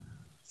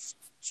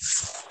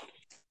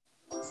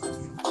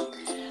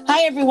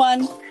Hi,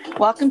 everyone.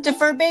 Welcome to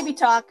Fur Baby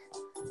Talk.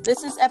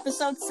 This is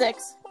episode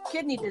 6,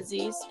 Kidney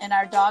Disease in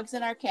Our Dogs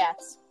and Our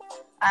Cats.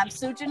 I'm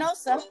Sue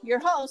Genosa, your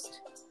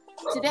host.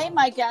 Today,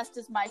 my guest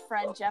is my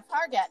friend Jeff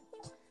Hargett.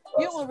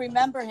 You will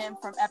remember him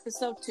from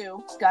episode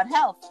 2, Gut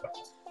Health.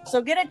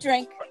 So get a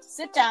drink,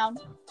 sit down,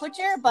 put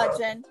your earbuds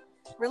in,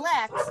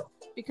 relax,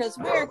 because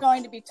we are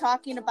going to be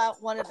talking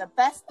about one of the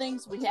best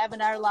things we have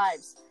in our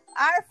lives,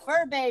 our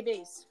fur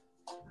babies.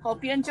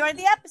 Hope you enjoyed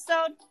the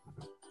episode.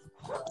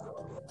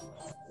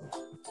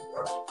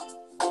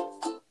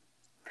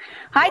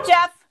 Hi,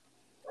 Jeff.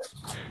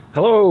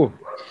 Hello.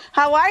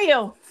 How are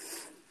you?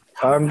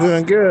 I'm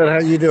doing good. How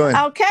you doing?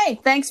 Okay.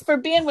 Thanks for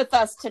being with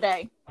us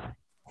today.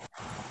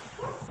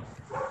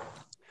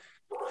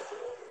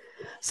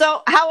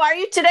 So, how are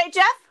you today,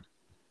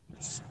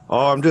 Jeff?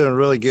 Oh, I'm doing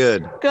really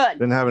good. Good.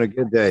 Been having a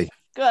good day.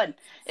 Good.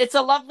 It's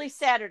a lovely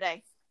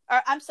Saturday.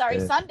 Or, I'm sorry,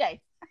 Yeah.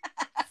 Sunday.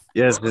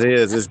 Yes, it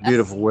is. It's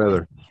beautiful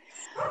weather.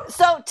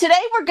 So,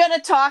 today we're going to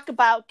talk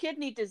about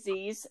kidney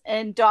disease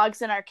in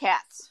dogs and our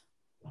cats.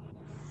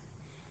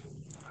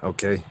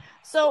 Okay.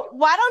 So,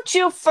 why don't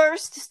you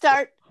first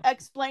start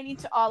explaining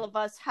to all of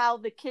us how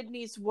the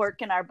kidneys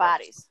work in our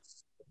bodies?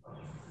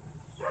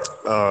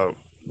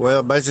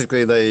 Well,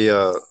 basically they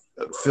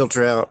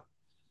filter out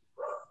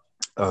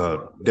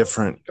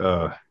different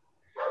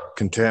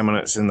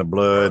contaminants in the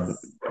blood,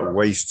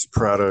 waste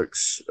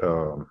products,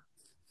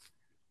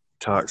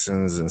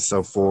 toxins, and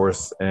so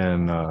forth.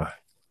 And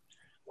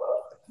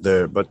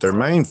their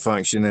main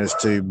function is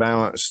to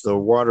balance the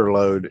water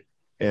load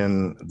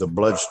in the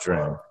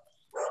bloodstream.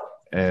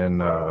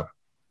 And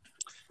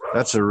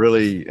that's a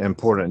really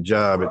important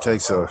job. It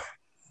takes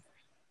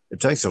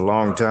a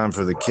long time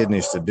for the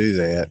kidneys to do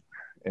that,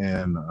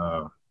 and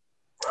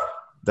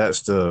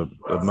that's the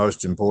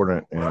most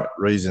important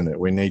reason that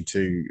we need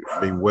to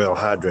be well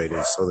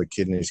hydrated so the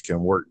kidneys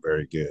can work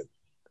very good.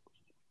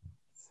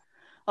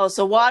 Oh,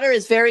 so water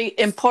is very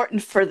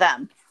important for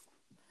them.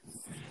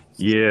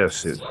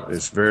 Yes,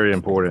 it's very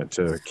important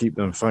to keep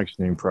them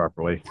functioning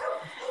properly.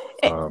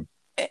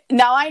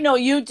 Now, I know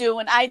you do,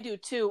 and I do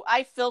too.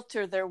 I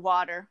filter their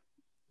water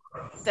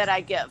that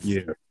I give.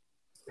 Yeah.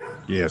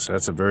 Yes,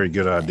 that's a very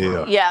good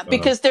idea. Yeah,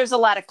 because there's a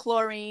lot of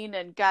chlorine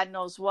and God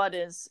knows what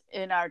is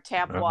in our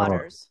tap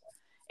waters.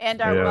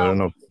 And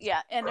our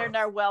and in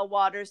our well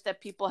waters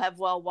that people have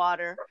well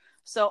water.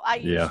 So I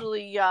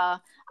usually I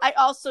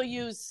also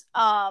use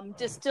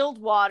distilled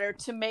water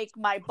to make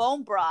my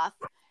bone broth,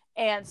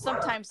 and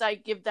sometimes I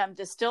give them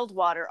distilled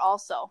water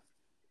also.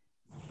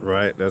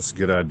 Right, that's a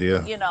good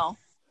idea. You know.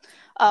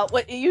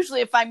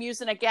 Usually if I'm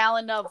using a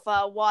gallon of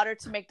water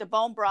to make the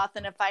bone broth,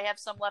 and if I have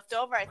some left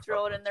over, I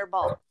throw it in their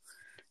bowl,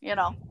 you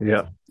know.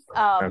 Yeah,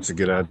 that's a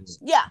good idea.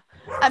 Yeah,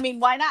 I mean,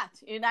 why not?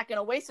 You're not going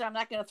to waste it. I'm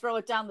not going to throw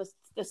it down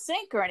the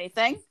sink or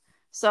anything.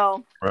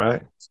 So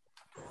right.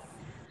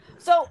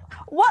 So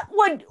what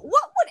would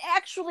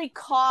actually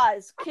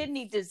cause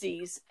kidney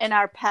disease in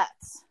our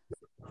pets?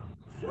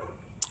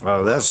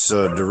 That's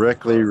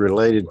directly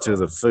related to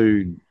the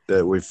food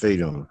that we feed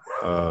them.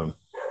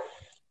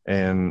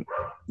 And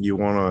you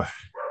want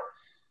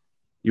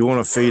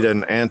to feed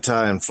an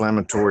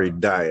anti-inflammatory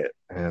diet,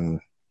 and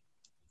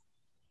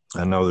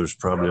I know there's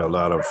probably a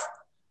lot of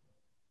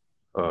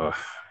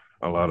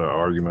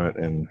argument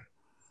and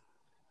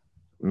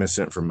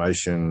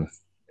misinformation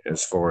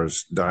as far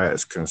as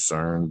diet's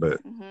concerned, but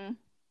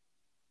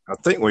I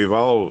think we've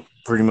all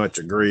pretty much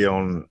agree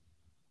on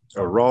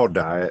a raw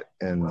diet,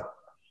 and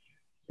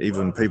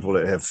even people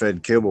that have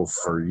fed kibble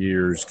for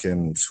years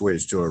can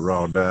switch to a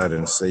raw diet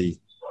and see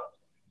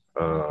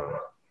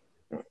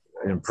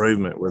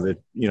improvement with it,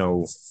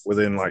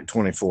 within like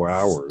 24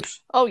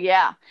 hours. Oh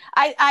yeah,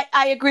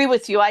 I agree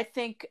with you. I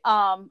think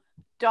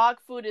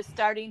dog food is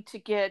starting to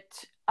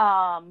get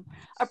a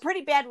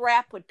pretty bad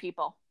rap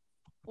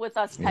with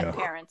us pet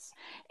parents,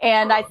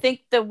 and I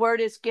think the word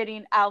is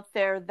getting out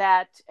there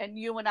that, and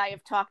you and I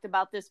have talked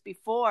about this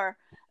before,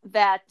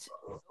 that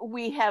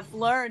we have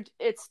learned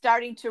it's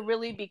starting to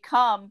really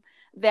become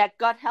that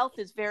gut health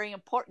is very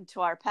important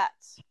to our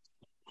pets.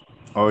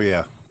 Oh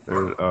yeah,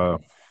 there's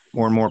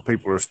more and more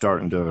people are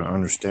starting to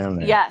understand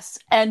that. Yes,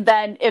 and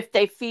then if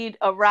they feed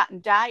a rotten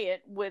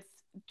diet with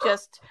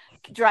just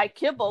dry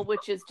kibble,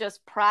 which is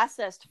just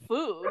processed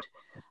food,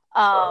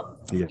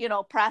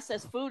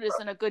 processed food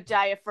isn't a good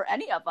diet for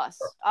any of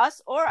us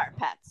or our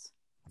pets.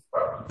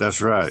 That's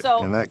right.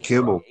 So, and that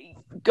kibble.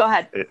 Go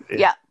ahead.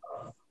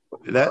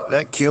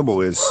 That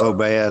kibble is so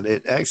bad,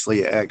 it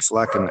actually acts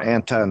like an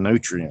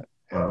anti-nutrient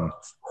and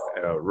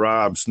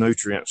robs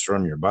nutrients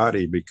from your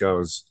body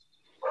because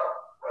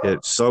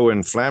it's so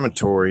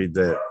inflammatory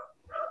that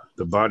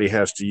the body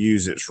has to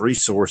use its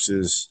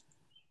resources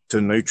to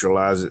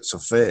neutralize its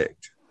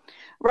effect.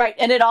 Right.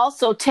 And it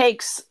also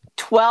takes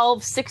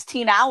 12,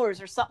 16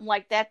 hours or something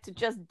like that to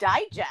just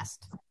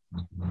digest.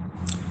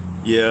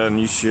 Yeah, and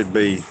you should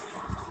be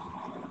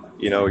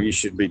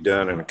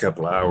done in a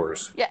couple of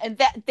hours. Yeah,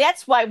 and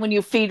that's why when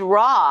you feed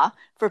raw,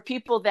 for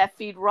people that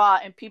feed raw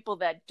and people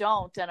that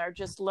don't and are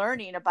just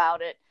learning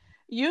about it,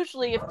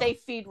 usually if they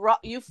feed raw,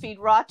 you feed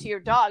raw to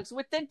your dogs,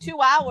 within 2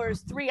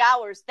 hours, 3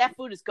 hours, that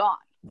food is gone.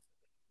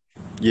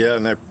 Yeah,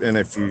 and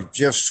if you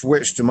just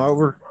switched them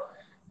over,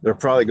 they're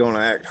probably going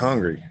to act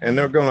hungry, and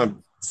they're going to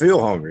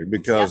feel hungry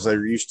because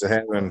they're used to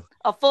having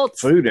a full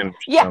food in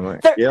their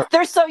stomach.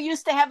 They're so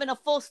used to having a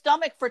full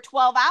stomach for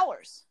 12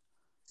 hours.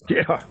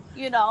 Yeah.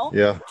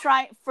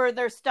 Try for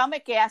their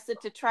stomach acid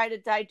to try to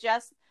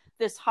digest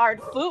this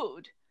hard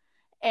food.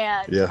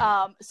 And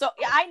so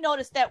I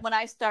noticed that when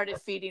I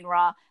started feeding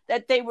raw,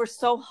 that they were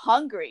so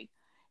hungry,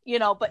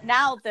 but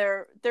now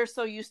they're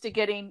so used to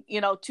getting,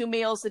 2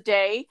 meals a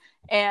day.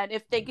 And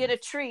if they get a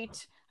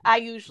treat, I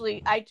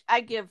usually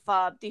give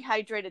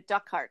dehydrated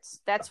duck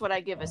hearts. That's what I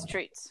give as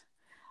treats.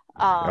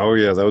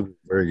 Those are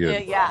very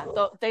good. Yeah,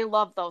 they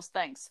love those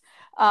things.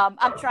 I'm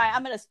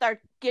going to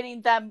start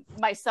getting them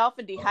myself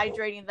and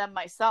dehydrating them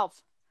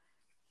myself.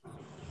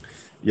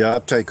 Yeah,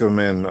 I'll take them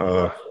and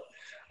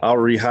I'll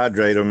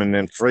rehydrate them and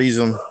then freeze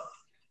them,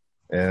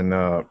 and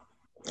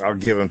I'll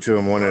give them to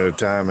them one at a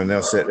time, and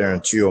they'll sit there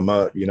and chew them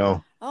up.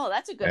 Oh,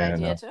 that's a good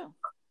idea too.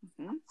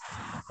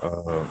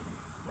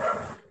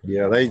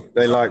 Yeah,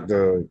 they like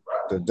the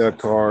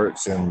duck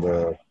hearts, and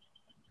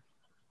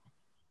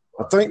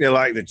I think they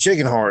like the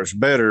chicken hearts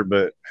better,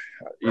 but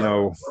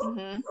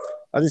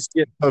I just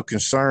get so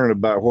concerned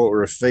about what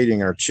we're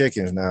feeding our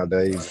chickens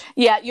nowadays.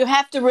 Yeah, you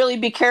have to really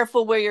be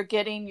careful where you're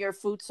getting your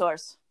food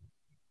source.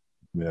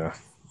 Yeah.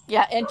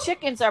 Yeah, and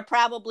chickens are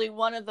probably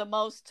one of the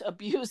most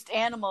abused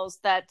animals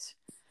that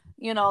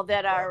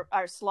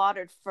are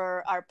slaughtered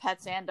for our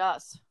pets and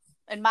us.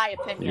 In my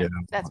opinion,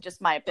 that's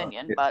just my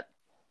opinion, but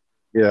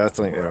yeah, I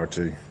think they are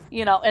too.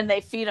 And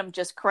they feed them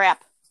just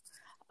crap.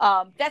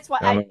 That's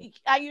why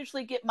I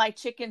usually get my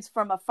chickens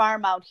from a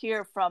farm out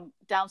here from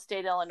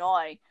downstate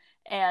Illinois,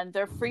 and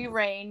they're free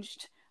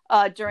ranged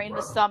during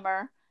the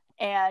summer,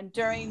 and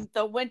during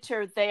the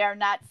winter they are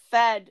not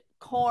fed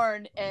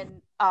corn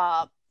and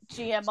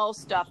GMO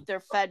stuff.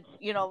 They're fed,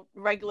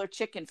 regular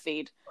chicken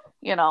feed,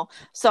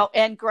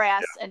 and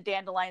grass and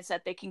dandelions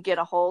that they can get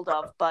a hold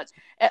of. But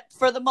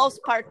for the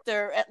most part,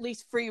 they're at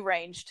least free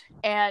ranged,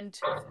 and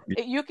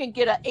you can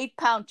get an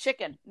 8-pound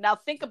chicken. Now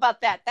think about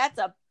that. That's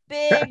a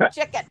big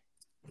chicken.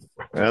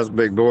 That's a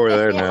big boy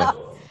there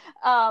now.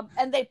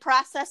 And they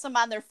process them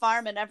on their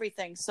farm and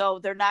everything. So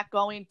they're not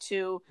going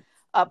to,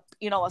 a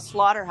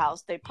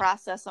slaughterhouse. They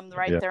process them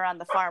right there on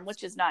the farm,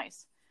 which is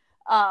nice.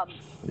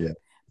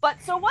 But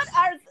so what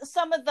are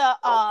some of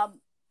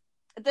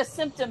the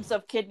symptoms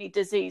of kidney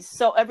disease,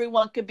 so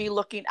everyone could be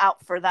looking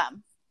out for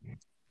them?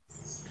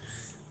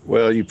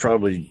 Well, you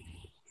probably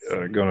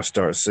are going to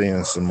start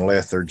seeing some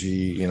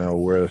lethargy,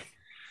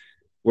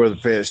 where the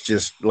pet's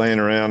just laying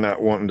around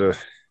not wanting to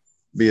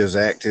be as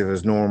active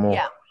as normal.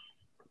 Yeah.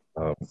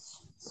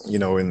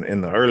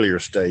 In the earlier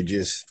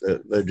stages,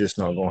 they're just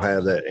not going to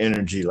have that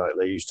energy like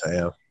they used to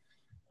have,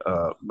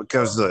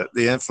 because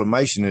the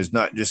inflammation is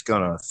not just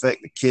going to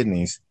affect the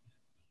kidneys.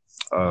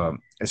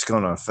 It's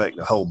going to affect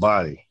the whole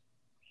body,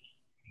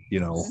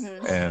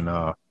 and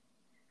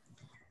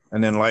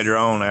then later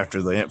on,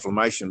 after the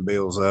inflammation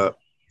builds up,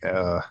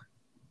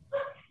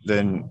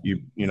 then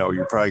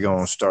you're probably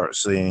going to start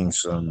seeing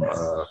some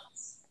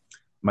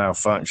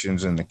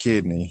malfunctions in the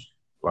kidney,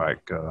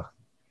 like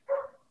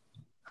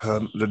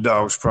the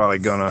dog's probably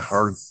gonna,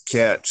 or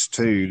cats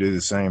too, do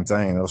the same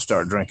thing. They'll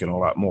start drinking a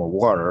lot more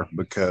water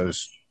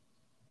because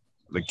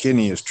the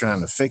kidney is trying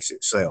to fix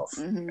itself,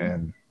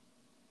 and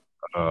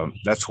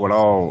that's what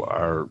all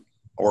our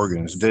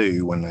organs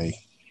do when they,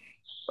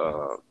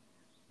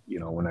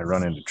 when they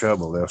run into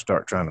trouble. They'll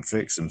start trying to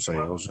fix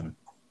themselves, and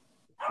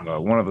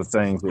one of the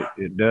things that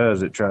it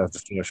does, it tries to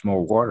flush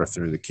more water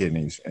through the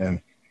kidneys. And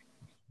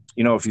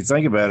if you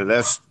think about it,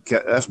 that's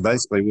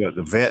basically what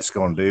the vet's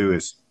going to do,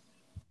 is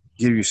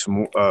give you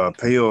some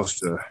pills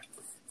to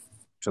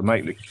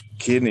make the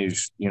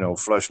kidneys,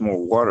 flush more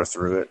water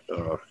through it,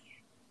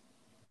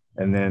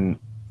 and then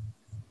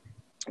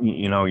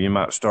you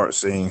might start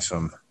seeing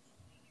some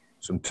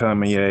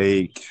tummy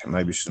ache,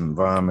 maybe some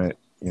vomit,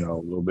 a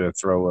little bit of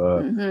throw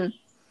up,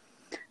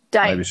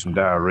 maybe some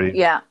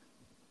diarrhea.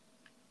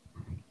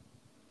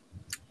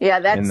 Yeah,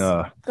 that's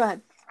go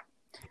ahead.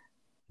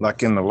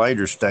 Like in the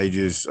later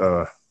stages,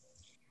 you're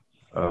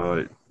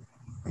going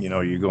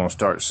to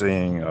start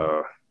seeing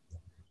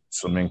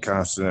some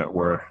incontinence,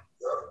 where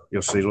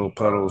you'll see little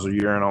puddles of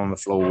urine on the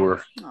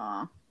floor.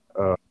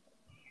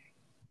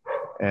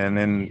 And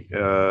then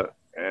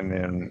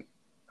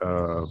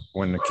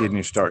when the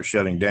kidneys start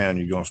shutting down,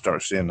 you're going to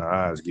start seeing the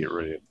eyes get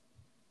red.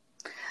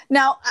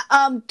 Now,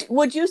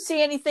 would you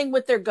see anything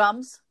with their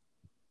gums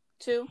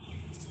too?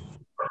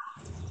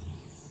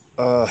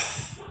 I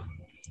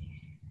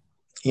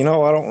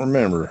don't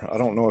remember. I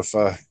don't know if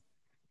I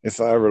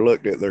ever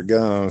looked at their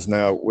gums.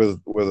 Now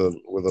with a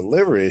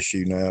liver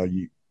issue, now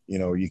you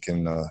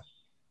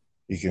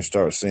can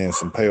start seeing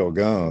some pale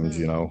gums,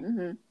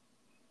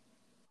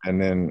 and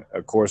then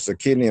of course the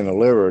kidney and the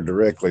liver are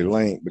directly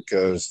linked,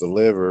 because the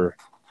liver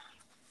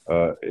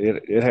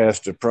it has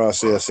to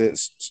process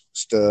its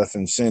stuff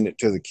and send it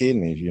to the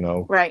kidneys,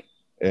 Right.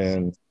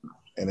 And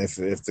if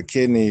the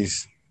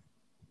kidneys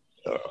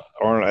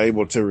aren't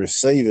able to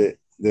receive it,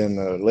 then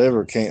the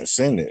liver can't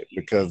send it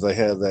because they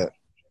have that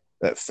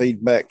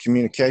feedback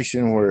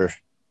communication where,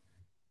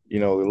 the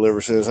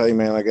liver says, hey,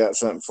 man, I got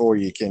something for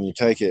you. Can you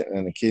take it?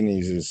 And the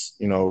kidneys is,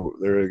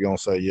 they're going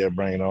to say, yeah,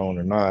 bring it on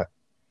or not.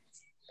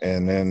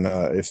 And then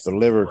if the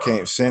liver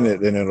can't send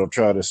it, then it'll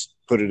try to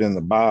put it in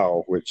the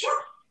bile, which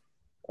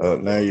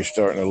now you're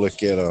starting to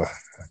look at,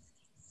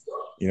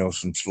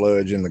 some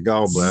sludge in the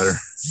gallbladder.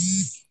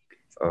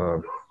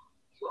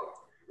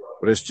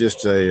 But it's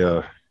just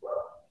a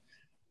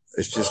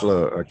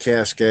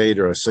cascade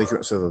or a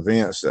sequence of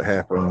events that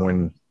happen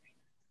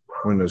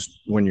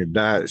when your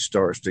diet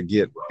starts to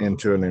get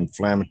into an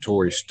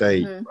inflammatory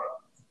state.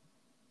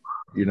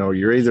 Mm-hmm.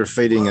 You're either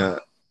feeding an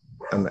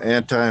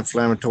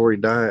anti-inflammatory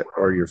diet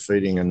or you're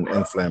feeding an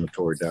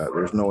inflammatory diet.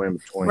 There's no in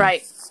between.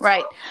 Right.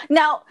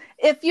 Now,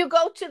 if you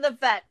go to the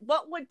vet,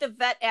 what would the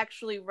vet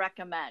actually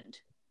recommend?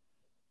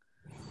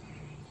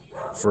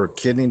 For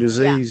kidney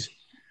disease,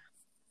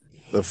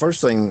 the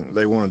first thing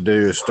they want to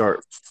do is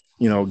start,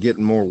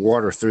 getting more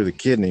water through the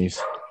kidneys.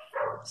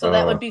 So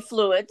that would be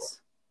fluids.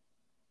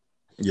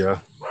 Yeah.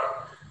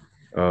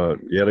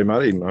 They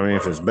might even,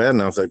 if it's bad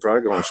enough, they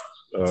probably going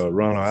to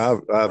run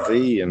an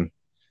IV and,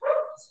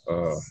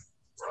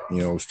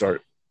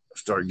 start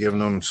giving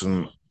them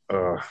some,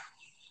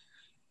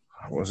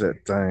 what's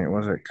that thing?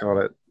 What's that called?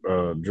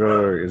 That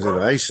drug? Is it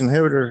an ACE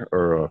inhibitor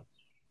or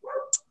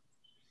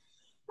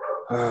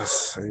I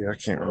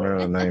can't remember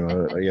the name of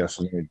it. They got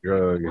some new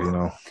drug,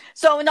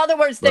 So in other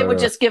words, they would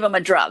just give them a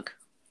drug.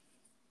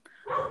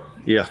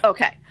 Yeah.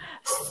 Okay.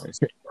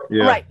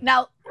 Yeah. Right.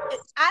 Now,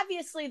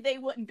 obviously, they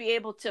wouldn't be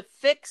able to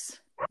fix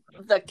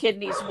the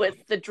kidneys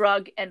with the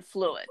drug and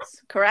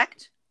fluids,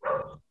 correct?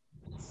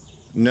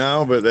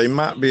 No, but they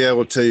might be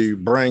able to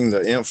bring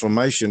the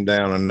inflammation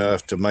down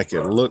enough to make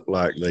it look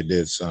like they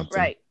did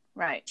something.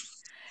 Right.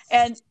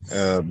 And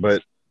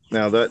but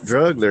now that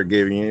drug they're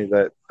giving you,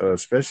 that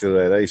especially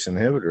that ACE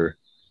inhibitor,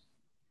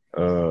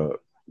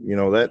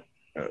 that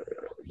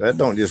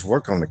don't just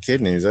work on the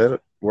kidneys. That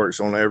works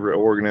on every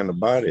organ in the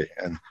body.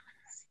 And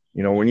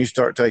when you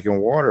start taking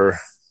water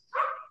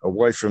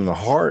away from the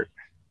heart,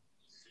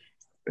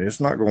 it's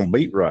not going to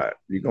beat right.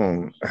 You're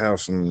going to have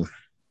some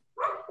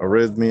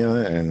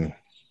arrhythmia and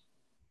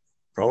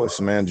probably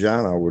some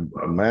angina, I would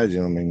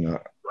imagine.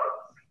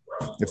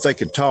 If they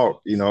could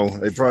talk,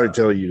 they'd probably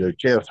tell you their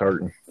chest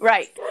hurting.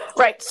 Right.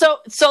 So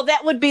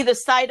that would be the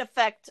side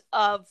effect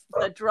of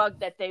the drug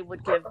that they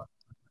would give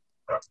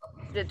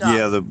the dog.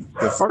 Yeah, the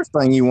first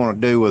thing you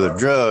want to do with a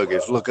drug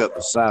is look up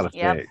the side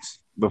effects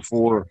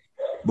before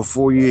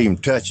you even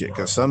touch it,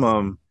 because some of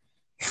them,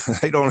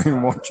 they don't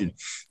even want you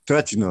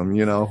touching them,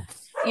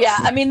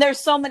 Yeah, there's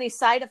so many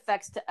side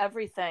effects to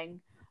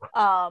everything.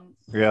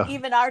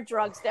 Even our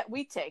drugs that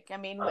we take.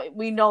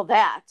 We know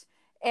that.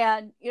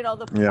 And,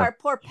 our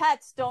poor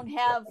pets don't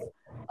have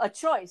a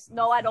choice.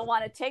 No, I don't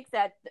want to take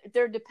that.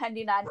 They're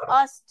depending on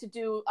us to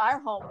do our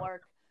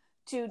homework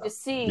to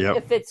see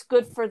if it's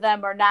good for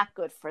them or not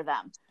good for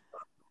them.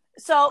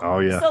 So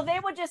they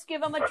would just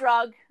give them a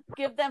drug,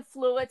 give them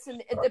fluids,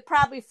 and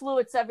probably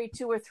fluids every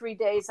 2 or 3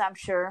 days, I'm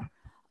sure.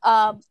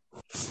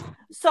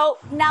 So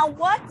now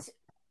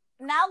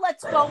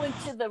let's go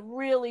into the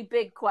really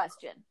big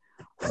question.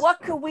 What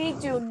can we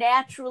do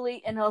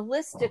naturally and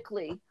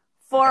holistically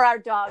for our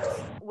dogs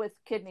with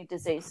kidney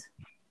disease?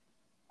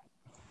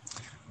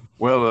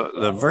 Well,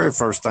 the very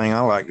first thing I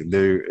like to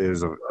do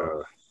is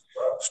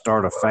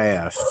start a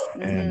fast,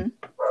 mm-hmm. and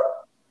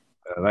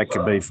that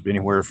could be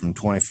anywhere from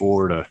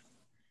 24 to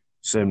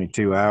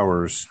 72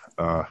 hours,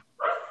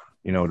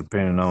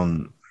 depending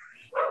on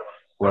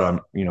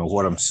what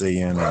I'm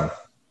seeing and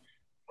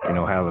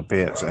how the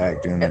pet's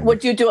acting.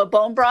 Would you do a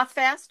bone broth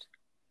fast?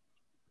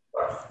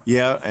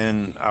 Yeah,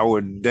 and I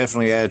would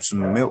definitely add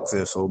some milk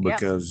thistle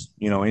because,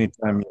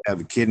 anytime you have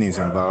the kidneys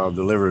involved,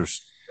 the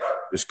liver's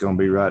just going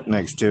to be right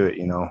next to it,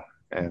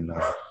 and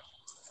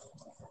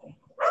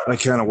they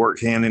kind of work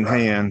hand in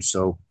hand.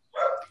 So,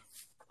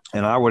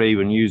 and I would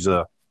even use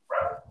a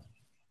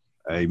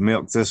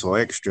milk thistle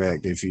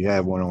extract if you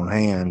have one on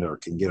hand or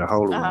can get a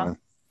hold of one,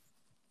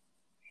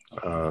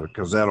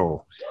 because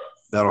that'll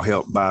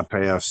help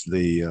bypass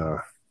the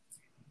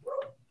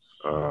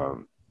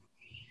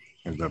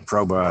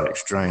probiotic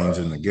strains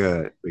in the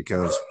gut.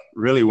 Because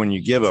really, when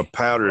you give a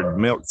powdered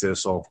milk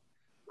thistle,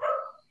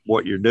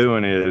 what you're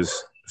doing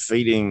is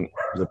feeding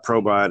the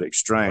probiotic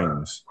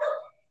strains,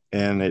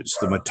 and it's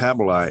the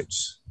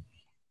metabolites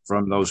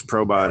from those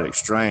probiotic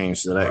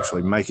strains that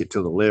actually make it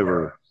to the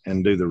liver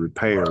and do the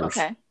repairs.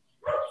 Okay.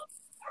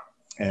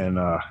 And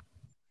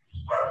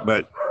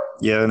but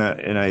yeah, in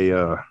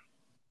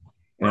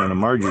an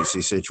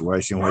emergency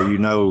situation where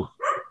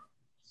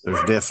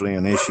there's definitely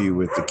an issue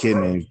with the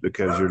kidneys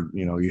because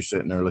you're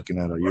sitting there looking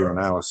at a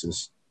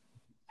urinalysis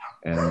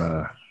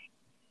and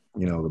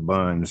the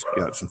bun's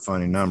got some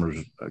funny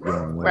numbers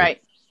going with right.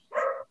 it.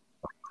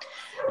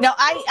 Now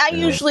I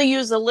usually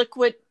use a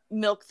liquid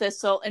milk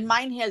thistle, and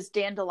mine has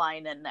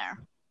dandelion in there.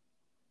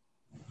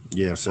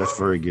 Yes, that's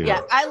very good.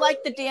 Yeah, I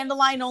like the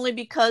dandelion only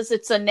because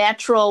it's a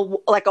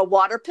natural, like a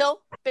water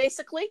pill,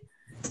 basically.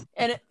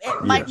 And it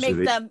might Yes,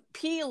 make them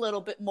pee a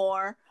little bit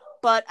more,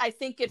 but I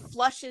think it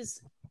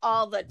flushes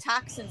all the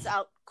toxins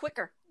out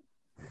quicker.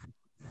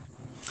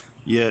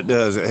 Yeah, it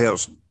does. It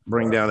helps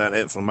bring down that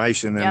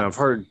inflammation. And Yep. I've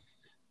heard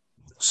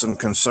some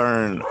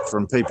concern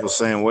from people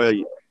saying, well,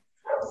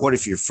 what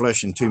if you're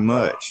flushing too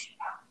much?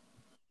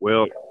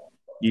 Well,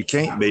 you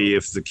can't be.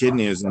 If the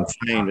kidney is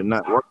inflamed and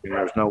not working,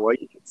 there's no way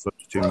you can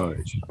flush too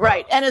much.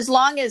 Right. And as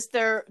long as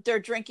they're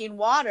drinking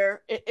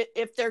water,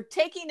 if they're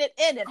taking it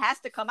in, it has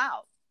to come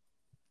out.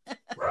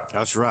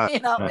 That's right.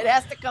 It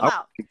has to come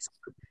out.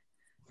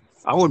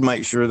 I would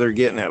make sure they're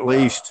getting at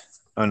least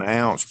an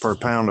ounce per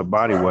pound of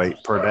body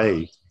weight per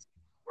day.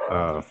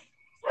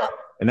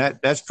 And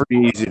that's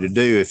pretty easy to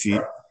do if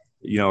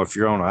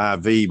you're on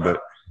an IV,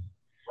 but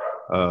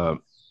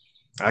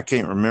I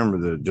can't remember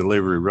the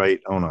delivery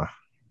rate on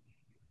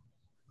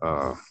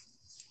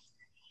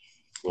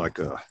like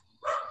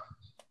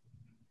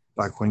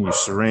when you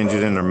syringe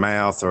it in their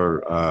mouth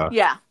or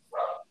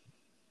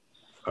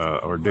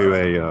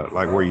do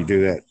like where you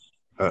do that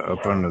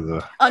up under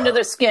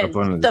the skin,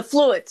 the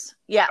fluids.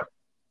 Yeah.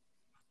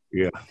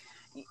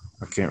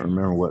 I can't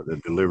remember what the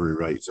delivery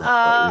rate is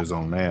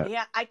on that.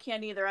 Yeah, I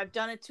can't either. I've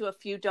done it to a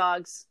few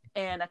dogs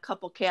and a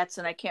couple cats,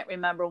 and I can't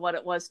remember what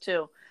it was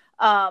too.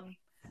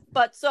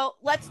 But so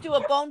let's do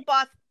a bone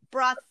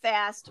broth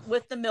fast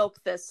with the milk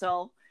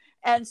thistle.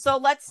 And so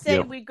let's say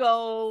we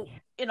go,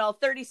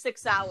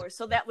 36 hours.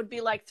 So that would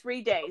be like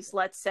 3 days,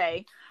 let's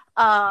say,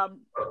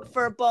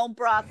 for a bone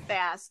broth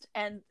fast.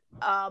 And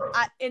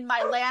in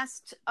my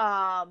last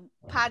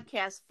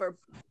podcast for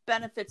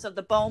benefits of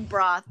the bone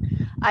broth,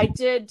 I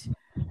did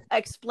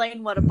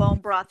explain what a bone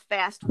broth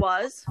fast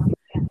was.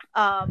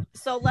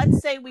 So let's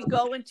say we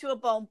go into a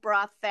bone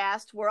broth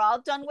fast. We're all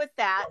done with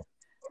that.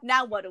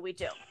 Now what do we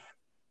do?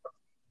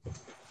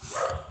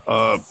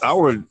 I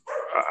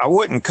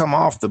wouldn't come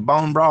off the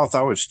bone broth.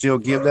 I would still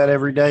give that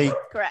every day.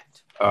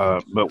 Correct.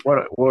 But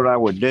what I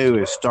would do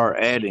is start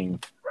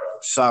adding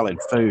solid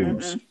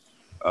foods.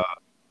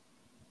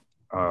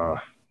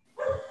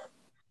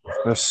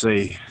 Let's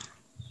see.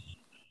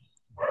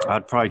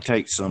 I'd probably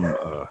take some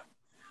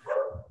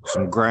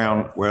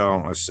ground.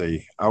 Well, let's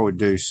see. I would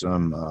do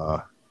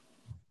some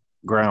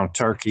ground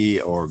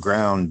turkey or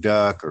ground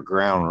duck or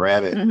ground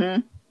rabbit,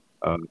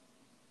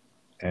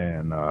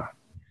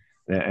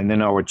 and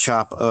then I would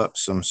chop up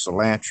some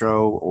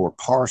cilantro or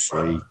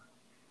parsley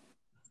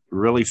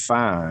really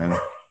fine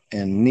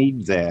and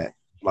knead that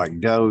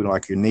like dough,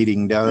 like you're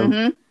kneading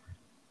dough.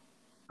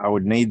 I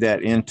would knead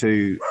that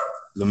into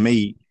the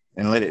meat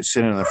and let it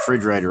sit in the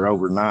refrigerator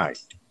overnight.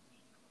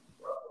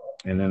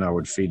 And then I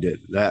would feed it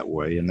that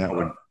way. And that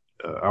would,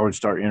 I would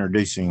start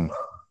introducing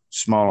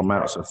small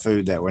amounts of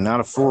food that way. Not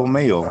a full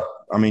meal.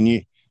 I mean,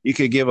 you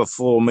could give a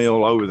full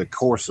meal over the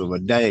course of a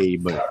day,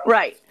 but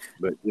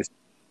just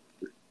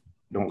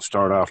don't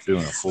start off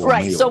doing a full meal.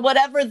 Right. So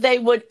whatever they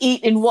would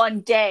eat in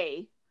one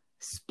day,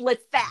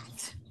 split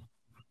that.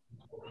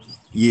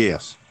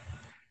 Yes.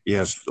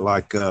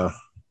 Like,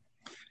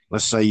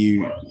 let's say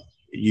you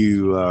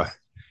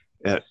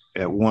at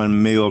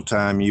one meal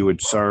time, you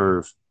would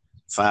serve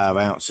 5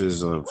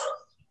 ounces of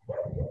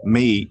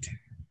meat.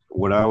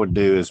 What I would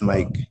do is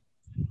make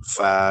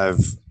 5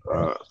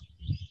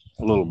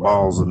 little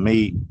balls of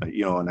meat,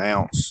 an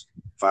ounce,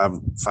 five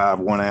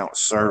 1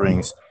 ounce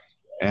servings,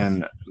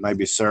 and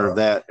maybe serve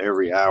that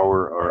every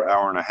hour or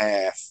hour and a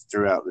half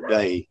throughout the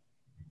day,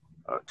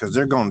 because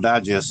they're going to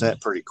digest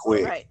that pretty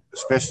quick,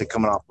 especially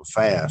coming off a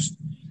fast.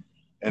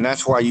 And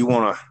that's why you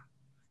want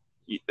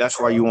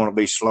to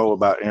be slow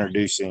about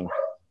introducing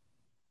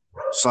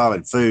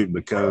solid food,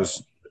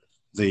 because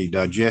the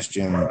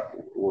digestion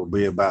will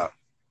be about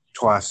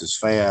twice as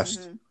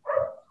fast.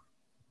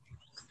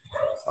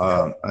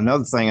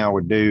 Another thing I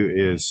would do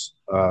is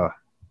I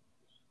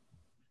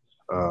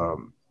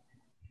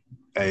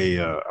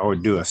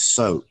would do a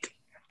soak.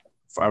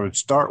 I would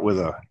start with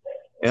a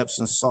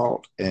Epsom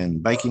salt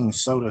and baking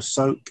soda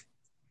soak,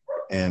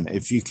 and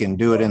if you can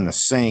do it in the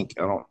sink,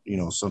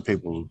 some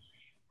people,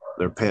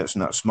 their pet's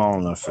not small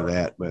enough for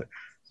that, but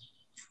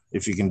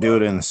if you can do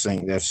it in the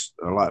sink, that's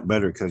a lot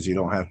better, because you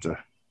don't have to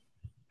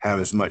have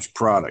as much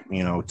product,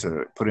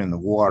 to put in the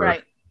water.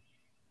 Right.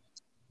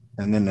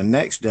 And then the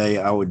next day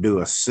I would do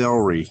a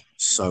celery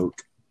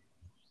soak,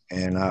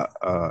 and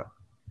I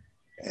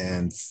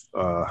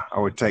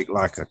would take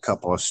like a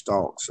couple of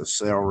stalks of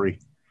celery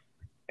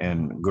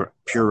and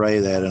puree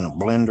that in a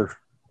blender,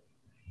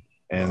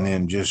 and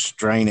then just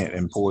strain it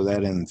and pour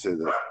that into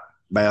the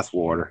bath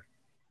water,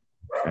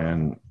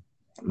 and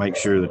make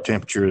sure the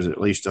temperature is at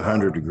least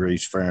 100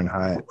 degrees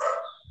Fahrenheit,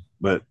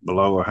 but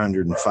below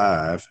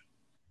 105.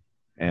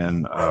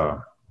 And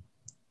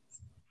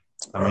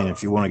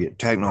if you want to get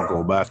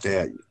technical about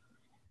that,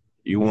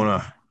 you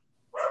want to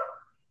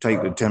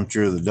take the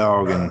temperature of the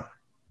dog and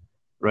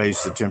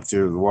raise the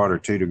temperature of the water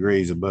 2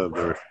 degrees above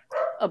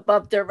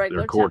their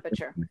regular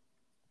temperature.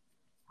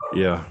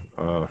 Yeah.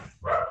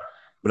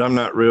 But I'm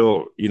not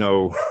real,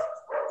 I'm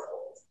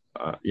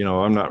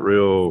not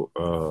real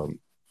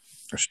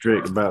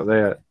strict about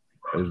that.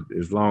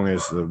 as long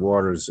as the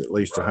water is at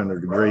least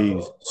 100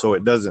 degrees, so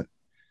it doesn't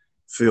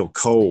feel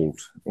cold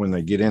when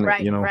they get in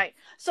Right, it, you know. right.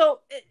 So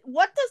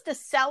what does the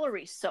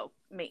celery soak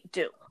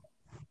do?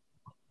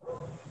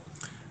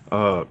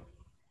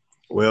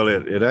 Well,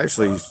 it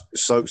actually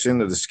soaks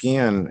into the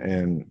skin,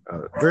 and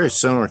very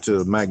similar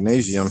to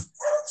magnesium.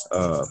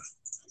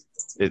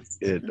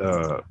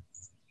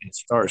 It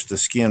starts the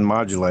skin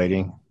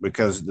modulating,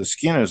 because the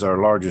skin is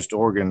our largest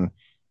organ,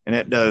 and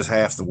it does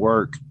half the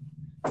work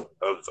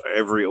of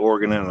every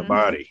organ in the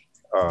body.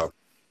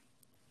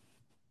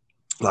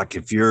 Like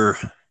if you're,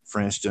 for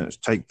instance,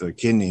 take the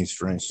kidneys,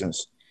 for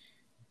instance.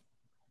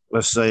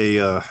 Let's say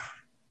your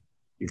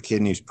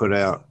kidneys put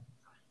out,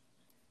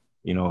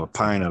 a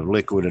pint of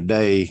liquid a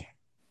day,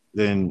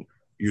 then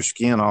your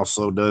skin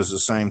also does the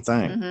same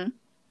thing.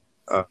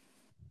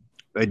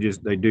 They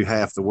do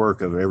half the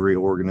work of every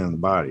organ in the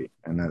body,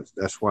 and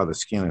that's why the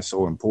skin is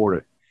so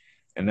important.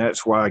 And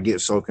that's why I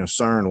get so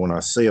concerned when I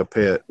see a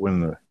pet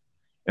and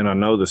I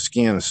know the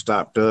skin is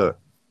stopped up.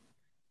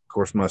 Of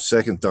course, my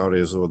second thought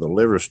is, well, the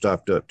liver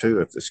stopped up too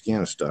if the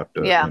skin is stopped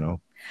up. Yeah.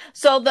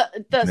 So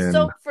the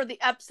soak for the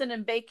Epsom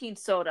and baking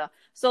soda,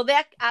 so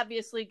that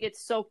obviously gets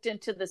soaked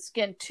into the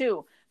skin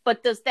too.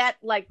 But does that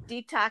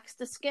detox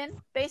the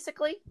skin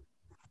basically?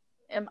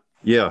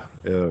 Yeah.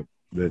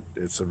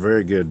 It's a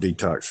very good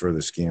detox for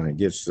the skin. It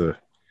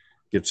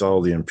gets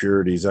all the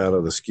impurities out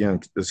of the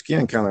skin. The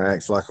skin kind of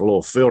acts like a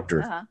little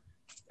filter,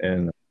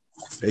 and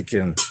it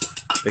can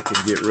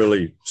get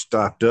really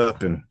stopped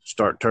up and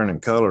start turning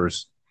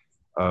colors.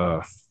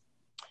 I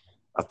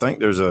think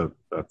there's a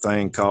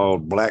thing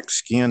called black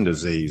skin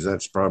disease.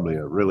 That's probably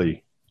a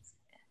really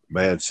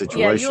bad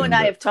situation. Yeah, you and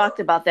I have talked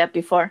about that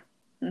before.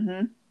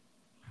 When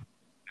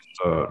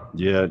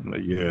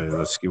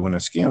the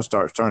skin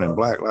starts turning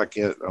black like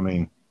it,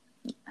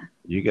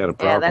 you got a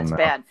problem. Yeah, that's now.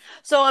 Bad.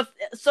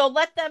 So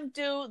let them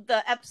do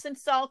the Epsom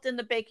salt and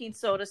the baking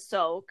soda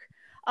soak.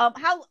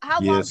 How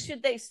long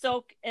should they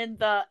soak in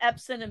the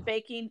Epsom and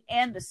baking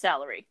and the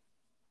celery?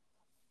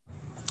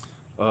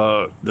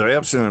 The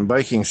Epsom and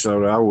baking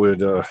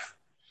soda,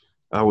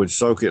 I would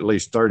soak at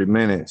least 30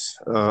 minutes.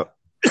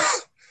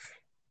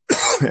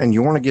 And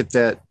you want to get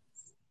that,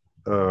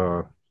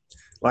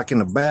 like in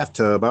the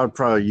bathtub, I would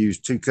probably use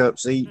 2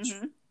 cups each.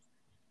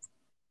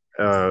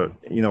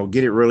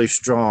 Get it really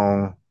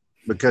strong,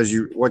 because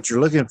what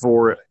you're looking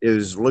for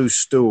is loose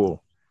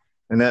stool,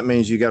 and that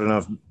means you got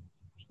enough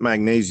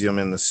magnesium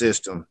in the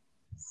system.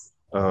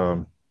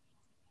 And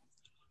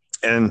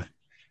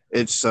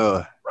it's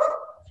the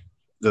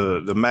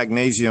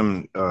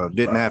magnesium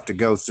didn't have to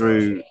go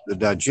through the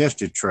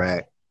digestive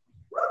tract,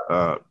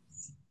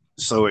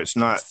 so it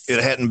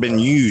hadn't been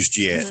used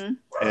yet.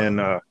 And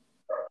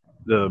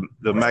the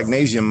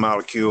magnesium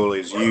molecule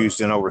is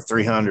used in over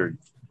 300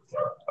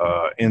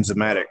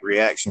 enzymatic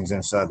reactions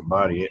inside the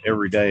body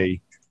every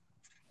day.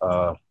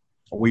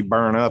 We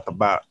burn up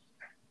about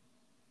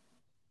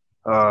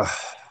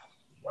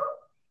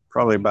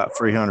probably about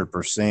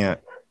 300%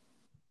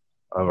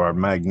 of our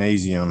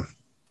magnesium.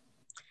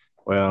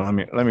 Well,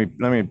 let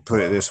me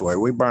put it this way: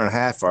 we burn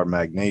half our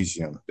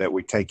magnesium that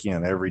we take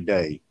in every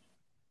day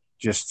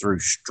just through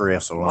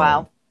stress alone.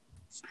 Wow.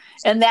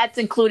 And that's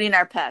including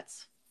our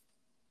pets.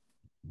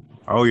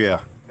 Oh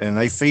yeah. And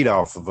they feed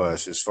off of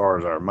us as far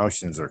as our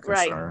emotions are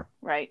concerned.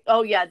 Right.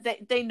 Oh yeah.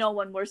 They know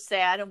when we're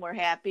sad and we're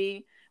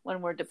happy,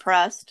 when we're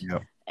depressed.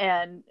 Yep.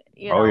 And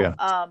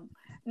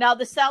now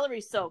the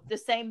celery soak, the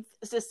same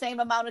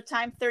amount of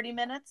time, 30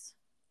 minutes?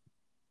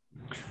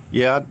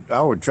 Yeah,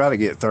 I would try to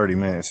get 30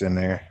 minutes in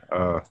there.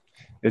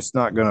 It's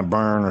not going to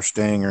burn or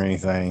sting or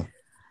anything.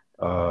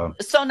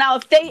 So now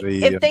if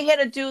they had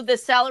to do the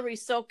celery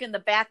soak in the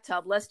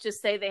bathtub, let's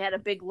just say they had a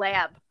big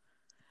lab,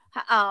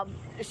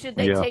 should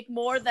they take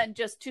more than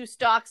just 2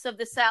 stalks of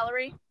the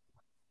celery?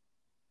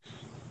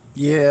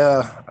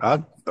 Yeah,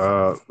 I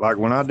like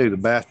when I do the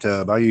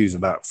bathtub, I use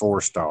about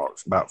 4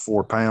 stalks, about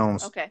 4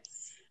 pounds. Okay.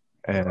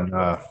 And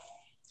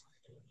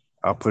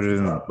I'll put it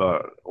in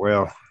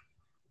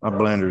my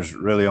blender's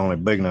really only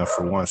big enough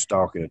for 1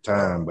 stalk at a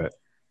time, but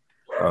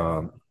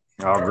I'll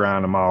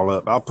grind them all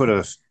up. I'll put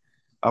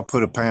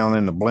a pound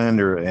in the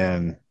blender,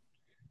 and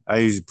I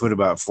usually put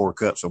about 4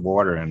 cups of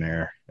water in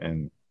there,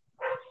 and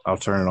I'll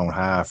turn it on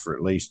high for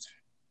at least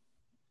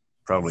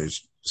probably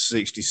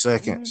 60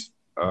 seconds.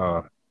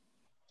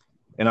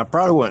 And I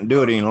probably wouldn't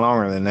do it any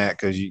longer than that,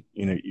 because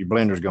your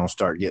blender's going to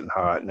start getting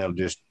hot, and it'll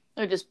just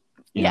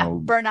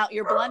burn out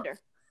your blender.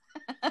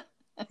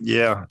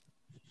 Yeah.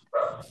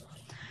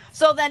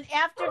 So then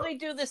after they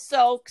do the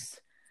soaks,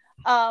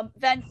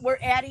 then we're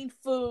adding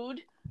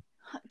food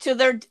to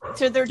their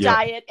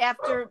diet.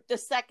 After the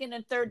second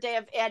and third day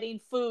of adding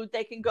food,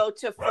 they can go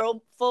to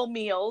full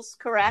meals,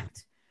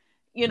 correct?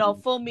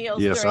 Full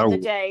meals during the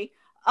day.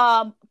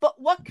 But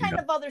what kind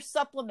of other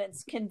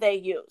supplements can they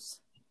use?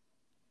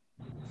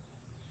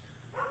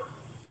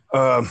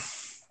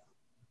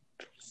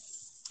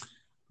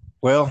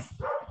 Well,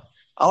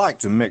 I like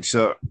to mix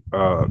up.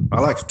 I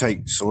like to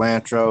take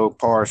cilantro,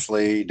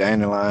 parsley,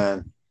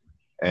 dandelion,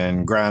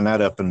 and grind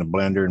that up in the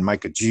blender and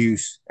make a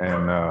juice.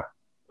 And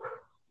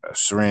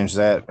syringe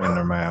that in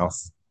their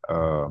mouth.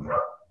 Um,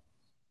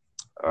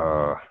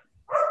 uh,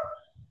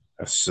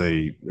 let's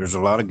see. There's a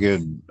lot of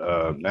good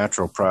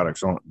natural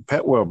products on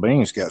Pet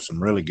Wellbeing's got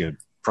some really good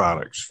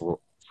products for.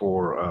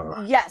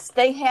 Yes,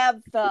 they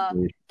have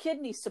the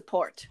kidney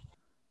support.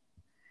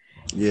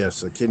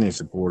 Yes, the kidney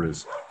support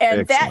is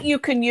and excellent. That you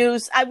can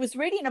use. I was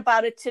reading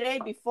about it today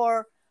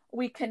before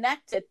we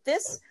connected.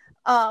 This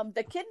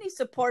the kidney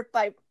support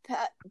by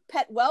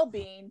Pet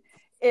Wellbeing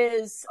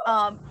is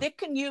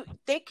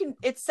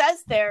it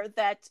says there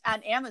that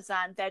on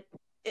Amazon that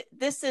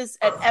this is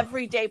an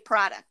everyday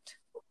product.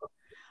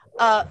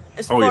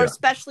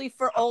 Especially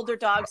for older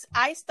dogs.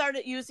 I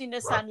started using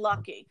this on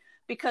Lucky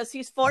because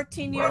he's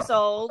 14 years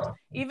old.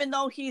 Even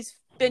though he's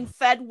been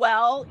fed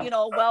well,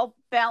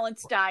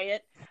 well-balanced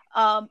diet,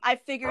 I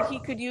figured he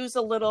could use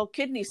a little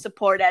kidney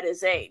support at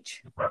his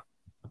age.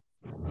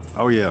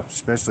 Oh yeah,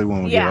 especially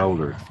when we get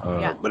older.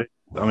 But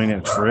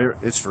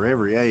it's for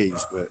every age,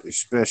 but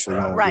especially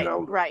when we get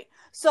older. Right.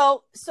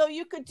 So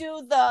you could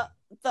do the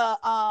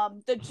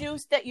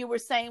juice that you were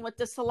saying with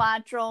the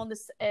cilantro and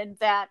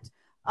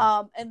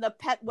the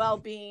Pet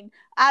Wellbeing.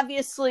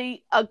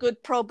 Obviously, a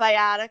good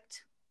probiotic,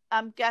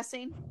 I'm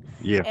guessing.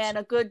 Yes. And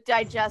a good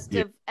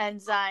digestive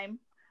enzyme.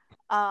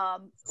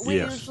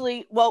 We've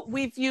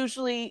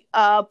usually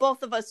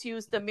both of us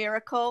use the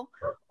Miracle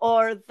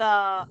or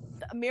the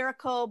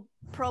Miracle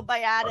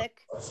probiotic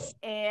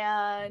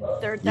and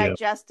their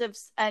digestive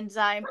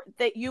enzyme.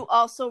 That you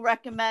also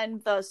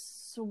recommend the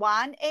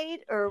Swan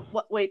Aid or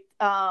what? Wait.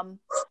 Okay.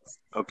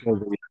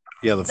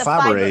 The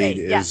Fiber Aid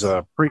is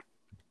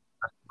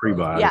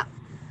prebiotic. Yeah,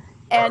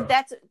 and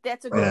that's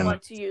a good one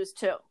to use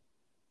too.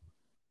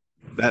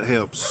 That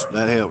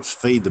helps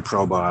feed the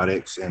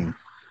probiotics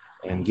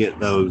and get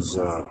those.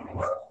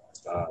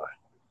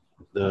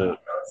 The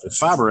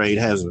Fiber Aid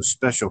has a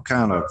special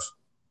kind of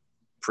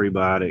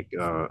prebiotic,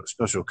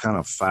 special kind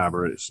of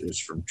fiber. It's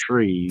from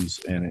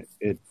trees, and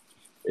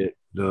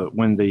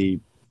when the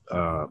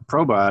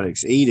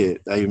probiotics eat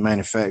it, they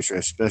manufacture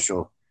a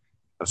special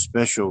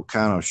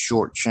kind of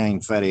short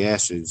chain fatty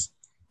acids.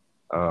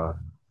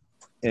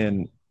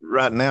 And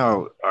right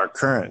now, our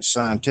current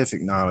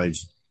scientific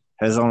knowledge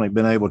has only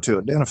been able to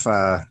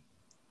identify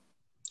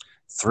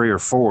 3 or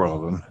 4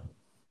 of them.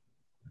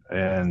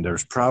 And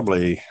there's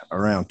probably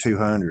around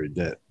 200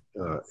 that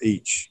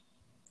each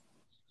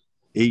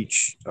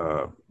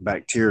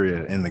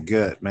bacteria in the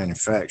gut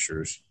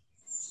manufactures.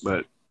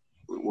 But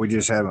we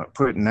just haven't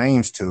put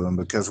names to them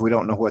because we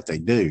don't know what they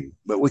do.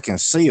 But we can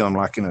see them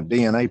like in a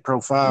DNA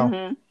profile.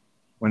 Mm-hmm.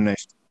 When they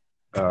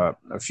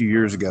a few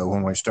years ago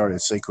when we started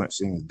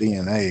sequencing the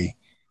DNA,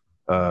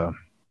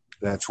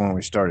 that's when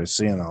we started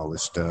seeing all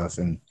this stuff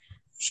and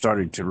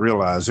started to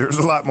realize there's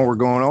a lot more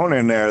going on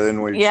in there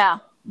than we've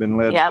been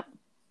led. Yep.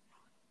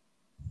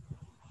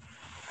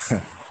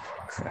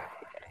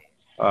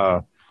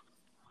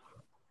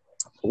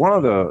 One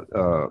of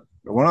the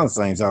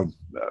things I've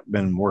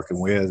been working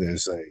with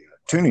is a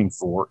tuning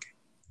fork,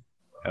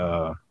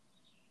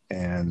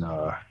 and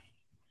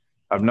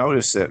I've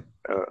noticed that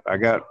I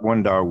got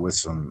one dog with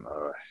some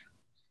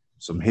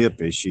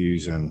hip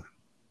issues, and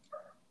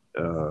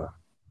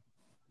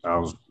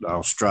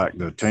I'll strike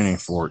the tuning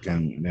fork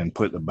and then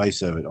put the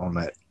base of it on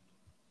that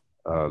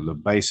the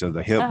base of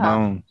the hip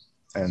bone,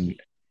 and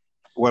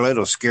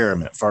it'll scare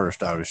him at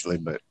first, obviously,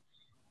 but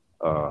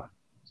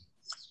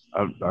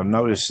I've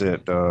noticed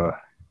that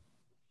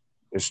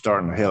it's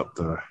starting to help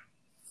the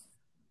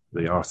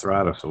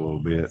arthritis a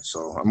little bit.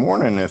 So I'm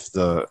wondering if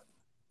the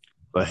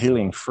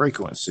healing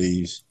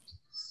frequencies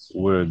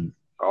would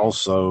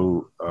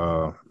also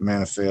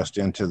manifest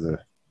into the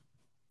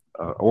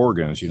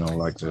organs,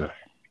 like the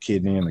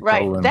kidney and the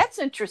colon. Right, that's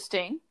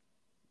interesting.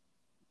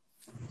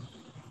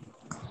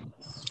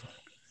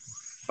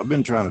 I've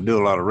been trying to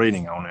do a lot of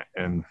reading on it,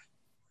 and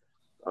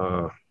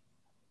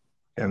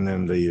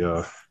then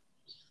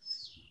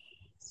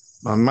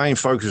my main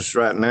focus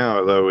right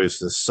now, though, is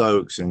the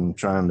soaks and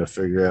trying to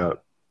figure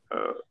out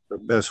the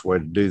best way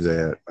to do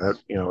that.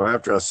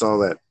 After I saw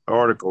that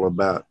article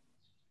about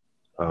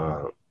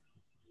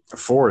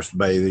forest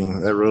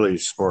bathing, that really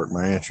sparked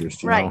my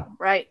interest.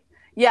 Right.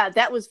 Yeah,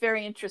 that was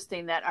very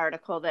interesting, that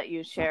article that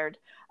you shared.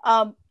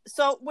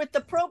 So with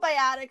the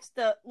probiotics,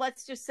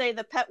 let's just say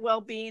the Pet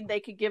Wellbeing, they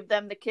could give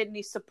them the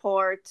kidney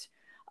support,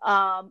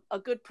 a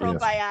good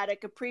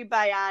probiotic, a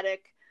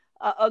prebiotic,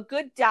 a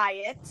good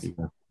diet.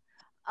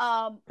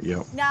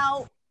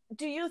 Now,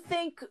 do you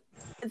think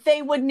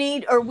they would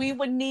need, or we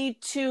would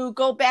need to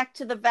go back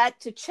to the vet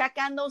to check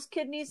on those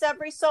kidneys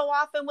every so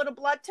often with a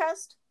blood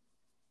test?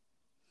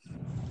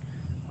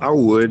 I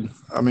would.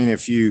 I mean,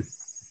 if you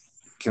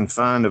can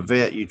find a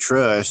vet you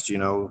trust,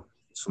 so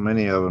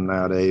many of them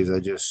nowadays, they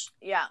just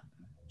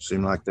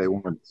seem like they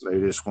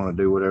just want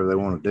to do whatever they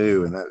want to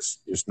do, and that's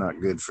just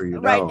not good for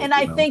your dog. Right, and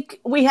I think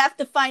we have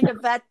to find a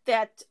vet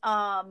that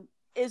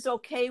is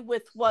okay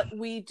with what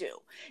we do.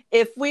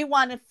 If we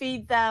want to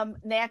feed them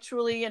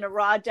naturally in a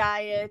raw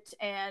diet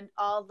and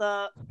all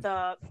the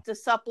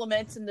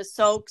supplements and the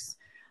soaks,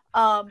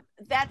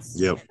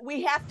 Yep.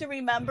 We have to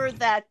remember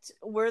that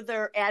we're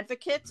their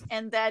advocates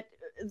and that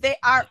they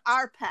are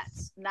our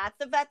pets, not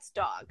the vet's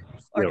dog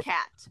or Yep.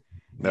 cat.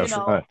 That's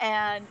right.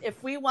 And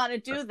if we want to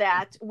do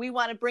that, we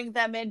want to bring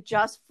them in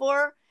just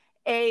for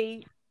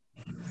a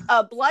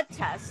blood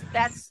test.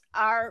 That's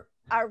our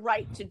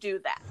right to do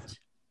that.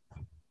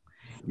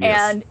 Yes.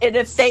 And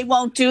if they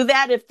won't do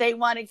that, if they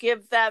want to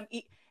give them,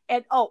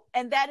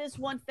 and that is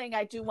one thing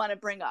I do want to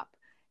bring up.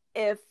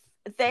 If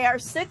they are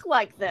sick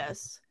like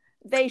this,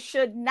 they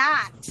should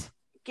not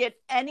get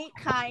any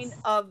kind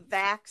of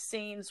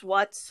vaccines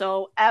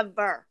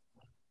whatsoever.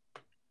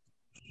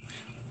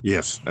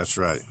 Yes, that's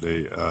right.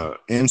 The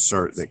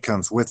insert that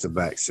comes with the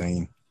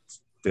vaccine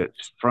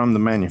that's from the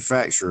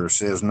manufacturer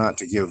says not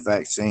to give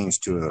vaccines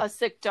to a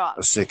sick dog,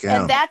 a sick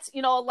animal. And that's, a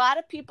lot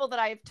of people that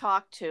I've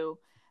talked to,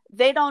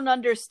 they don't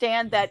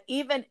understand that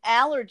even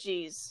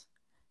allergies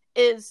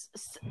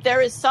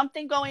there is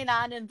something going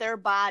on in their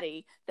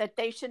body that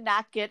they should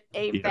not get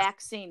a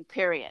vaccine,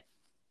 period.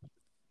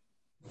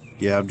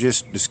 Yeah, I've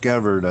just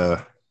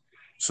discovered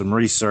some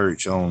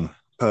research on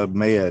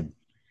PubMed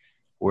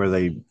where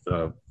they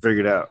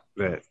figured out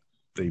that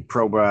the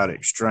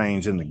probiotic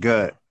strains in the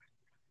gut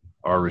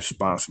are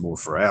responsible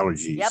for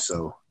allergies. Yep.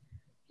 So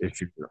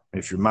if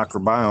your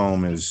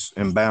microbiome is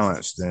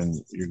imbalanced,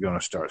 then you're going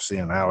to start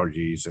seeing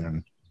allergies,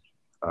 and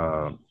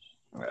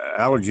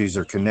allergies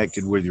are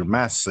connected with your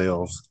mast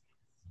cells,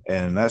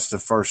 and that's the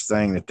first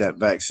thing that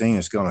vaccine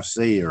is going to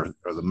see are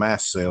the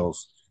mast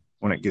cells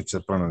when it gets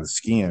up under the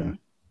skin.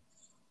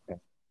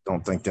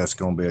 Don't think that's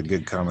going to be a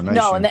good combination.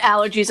 No, and the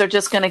allergies are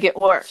just going to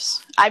get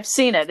worse. I've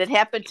seen it. It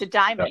happened to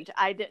Diamond. Yep.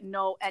 I didn't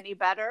know any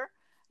better.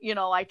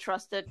 I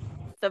trusted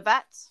the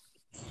vets.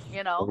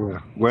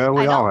 Well,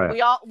 we all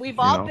have. We've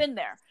all been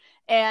there,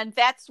 and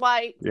that's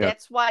why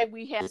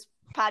we have this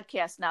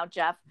podcast now,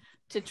 Jeff,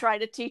 to try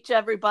to teach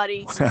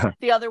everybody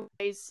the other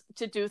ways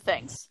to do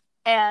things.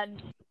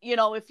 And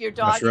if your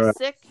dog is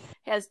sick,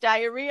 has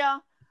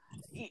diarrhea,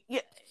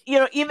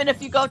 even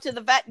if you go to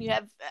the vet and you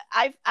have,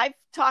 I've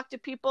talked to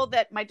people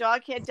that my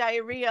dog had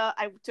diarrhea.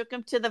 I took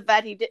him to the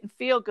vet. He didn't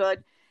feel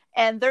good.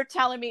 And they're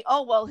telling me,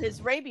 oh, well,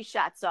 his rabies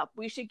shot's up.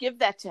 We should give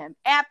that to him.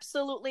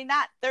 Absolutely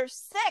not. They're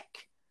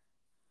sick.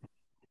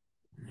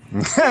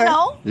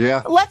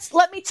 Yeah.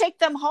 Let me take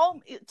them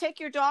home. Take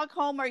your dog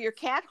home or your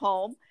cat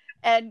home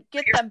and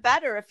get them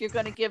better if you're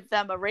going to give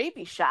them a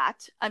rabies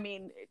shot. I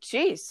mean,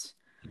 geez.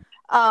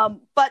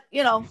 But,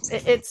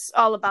 it's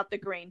all about the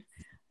green.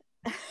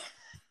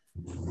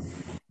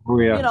 Oh,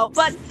 yeah.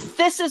 But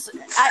this is,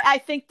 I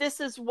think this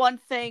is one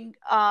thing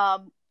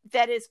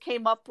that has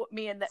came up with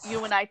me and that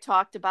you and I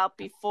talked about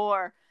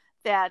before,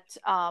 that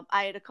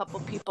I had a couple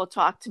people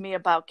talk to me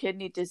about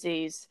kidney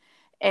disease.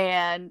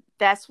 And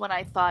that's when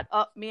I thought,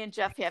 me and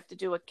Jeff have to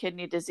do a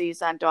kidney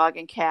disease on dog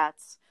and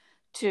cats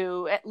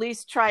to at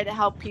least try to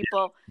help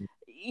people.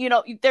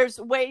 There's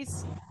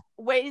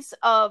ways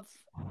of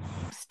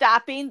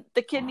stopping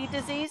the kidney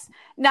disease.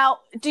 Now,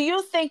 do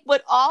you think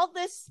with all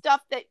this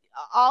stuff,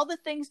 all the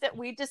things that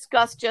we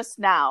discussed just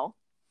now,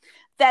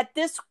 that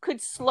this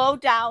could slow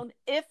down,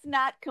 if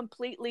not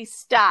completely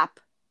stop,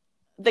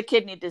 the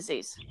kidney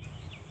disease?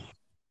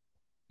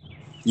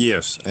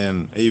 Yes,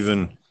 and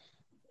even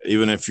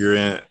if you're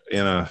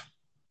in a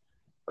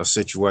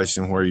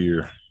situation where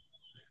you're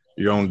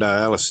on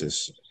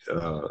dialysis,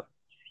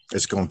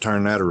 it's going to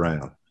turn that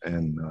around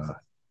and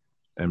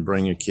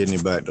bring your kidney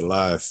back to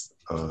life.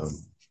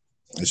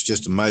 It's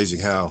just amazing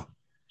how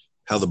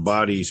the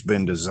body's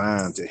been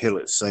designed to heal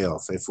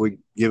itself if we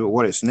give it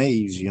what it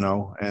needs,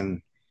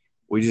 and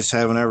we just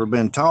haven't ever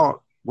been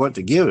taught what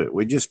to give it.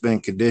 We've just been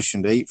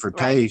conditioned to eat for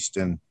taste,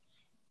 and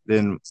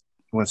then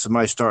when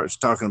somebody starts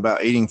talking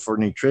about eating for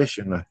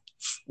nutrition,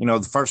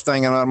 the first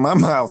thing out of my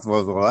mouth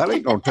was, well, that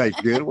ain't going to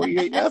taste good. What are you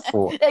eating that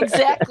for?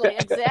 Exactly.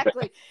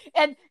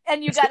 And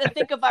you got to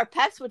think of our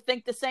pets would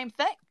think the same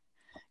thing.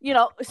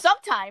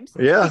 Sometimes,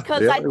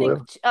 because I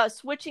think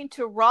switching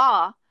to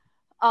raw,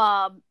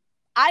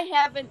 I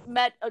haven't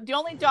met, the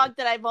only dog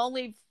that I've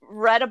only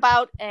read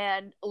about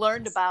and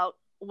learned about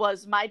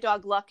was my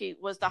dog Lucky,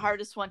 was the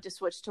hardest one to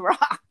switch to raw.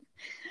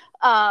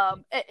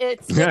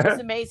 It's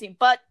amazing.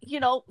 But,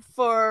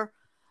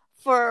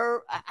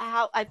 for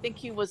how I think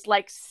he was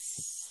like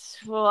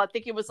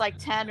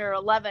 10 or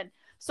 11.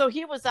 So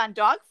he was on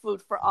dog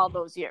food for all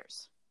those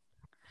years.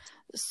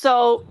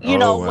 So,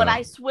 when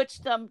I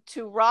switched them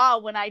to raw,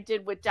 when I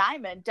did with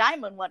Diamond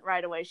went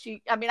right away.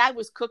 I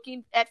was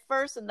cooking at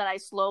first, and then I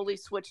slowly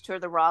switched her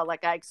to raw,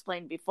 like I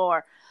explained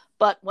before.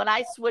 But when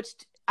I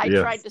switched, I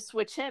tried to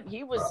switch him.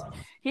 He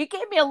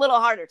gave me a little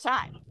harder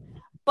time,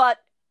 but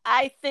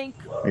I think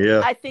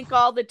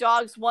all the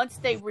dogs, once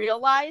they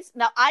realize,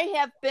 now I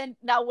have been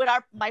with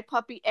my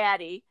puppy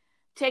Addie,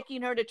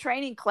 taking her to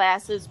training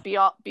classes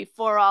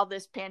before all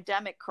this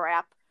pandemic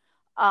crap.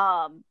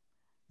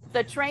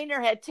 The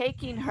trainer had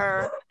taken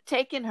her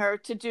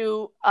to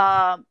do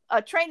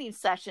a training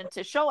session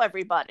to show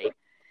everybody,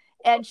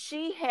 and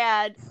she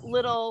had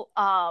little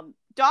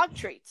dog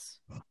treats.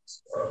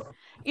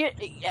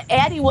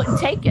 Addie wouldn't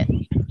take it.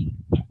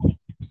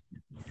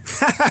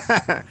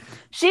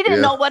 She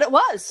didn't know what it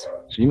was.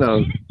 She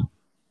knows.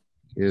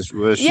 Yes,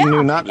 well, she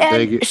knew not to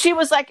take it. She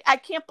was like, I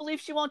can't believe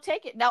she won't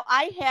take it. Now,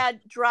 I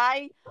had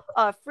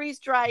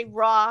freeze-dry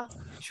raw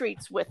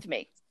treats with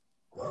me.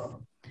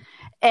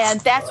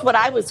 And that's what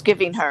I was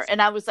giving her. And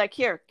I was like,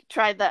 here,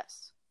 try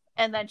this.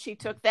 And then she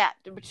took that.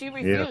 But she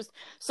refused. Yeah.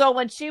 So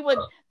when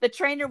the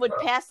trainer would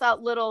pass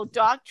out little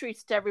dog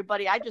treats to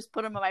everybody, I just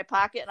put them in my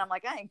pocket. And I'm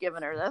like, I ain't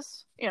giving her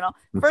this.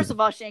 First of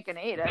all, she ain't going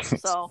to eat it.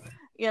 So,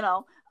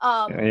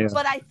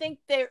 But I think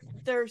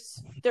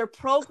they're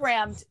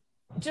programmed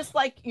just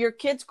like your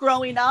kids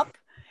growing up,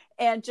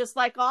 and just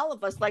like all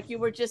of us, like you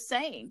were just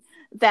saying,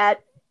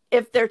 that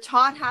if they're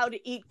taught how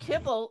to eat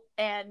kibble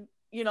and,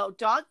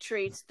 dog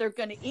treats, they're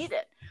going to eat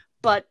it.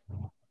 But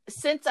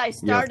since I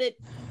started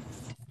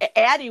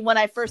Addie, when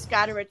I first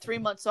got her at 3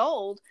 months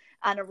old,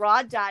 on a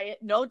raw diet,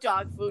 no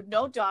dog food,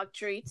 no dog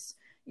treats,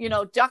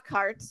 duck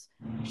hearts,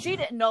 she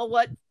didn't know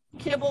what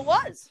kibble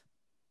was.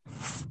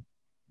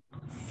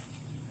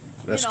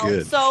 That's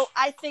good. So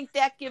I think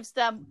that gives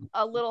them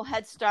a little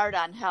head start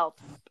on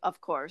health, of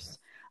course.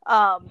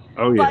 But,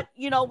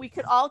 we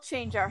could all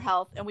change our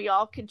health, and we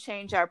all can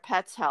change our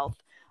pets'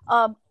 health.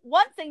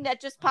 One thing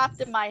that just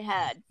popped in my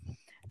head,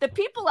 the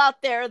people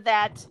out there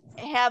that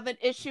have an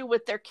issue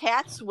with their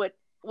cats with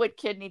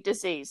kidney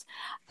disease,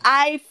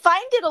 I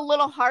find it a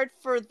little hard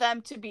for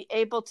them to be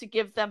able to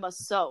give them a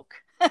soak.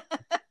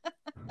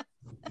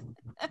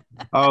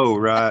 Oh,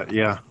 right.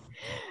 Yeah.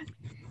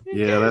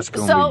 Yeah, that's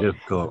going to be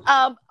difficult.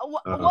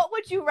 What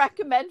would you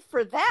recommend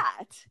for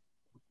that,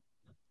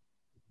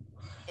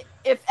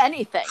 if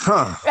anything?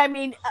 I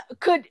mean,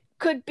 could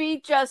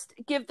be just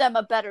give them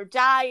a better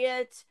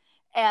diet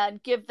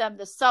and give them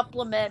the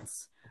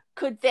supplements.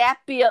 Could that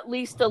be at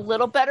least a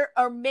little better?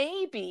 Or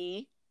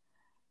maybe,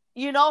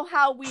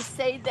 how we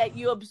say that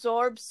you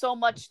absorb so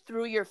much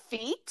through your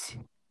feet?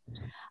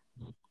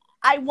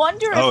 I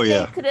wonder if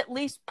they could at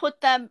least put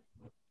them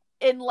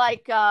in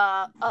like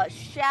a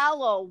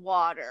shallow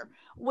water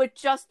with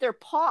just their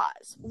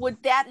paws.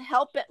 Would that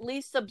help at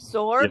least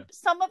absorb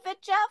some of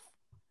it, Jeff?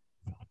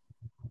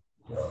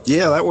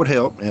 Yeah, that would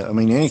help. I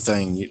mean,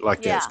 anything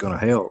like that's going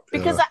to help.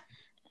 Because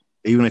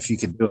even if you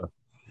could do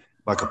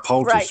like a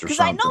poultice or something. Because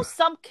I know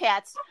some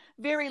cats,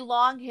 very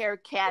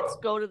long-haired cats,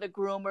 go to the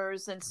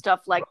groomers and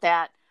stuff like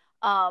that.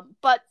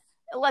 But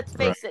let's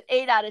face it,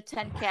 8 out of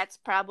 10 cats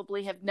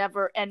probably have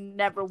never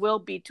will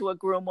be to a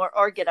groomer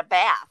or get a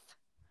bath.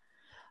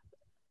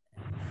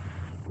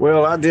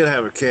 Well, I did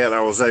have a cat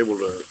I was able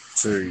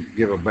to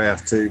give a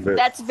bath to, but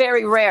that's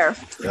very rare.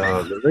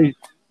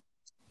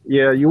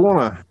 You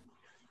want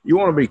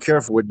to be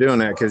careful with doing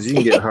that because you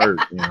can get hurt.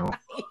 Yeah,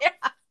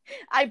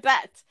 I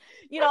bet.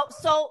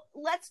 So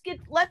let's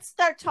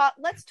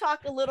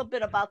talk a little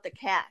bit about the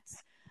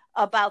cats,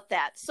 about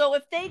that. So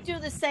if they do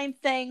the same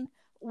thing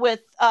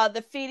with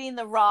the feeding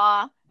the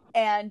raw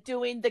and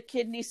doing the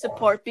kidney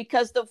support,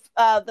 because the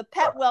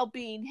Pet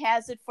Wellbeing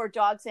has it for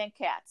dogs and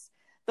cats.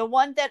 The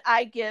one that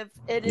I give,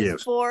 it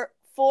is for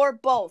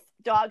both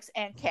dogs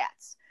and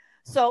cats.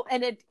 So,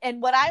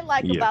 and what I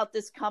like about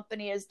this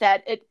company is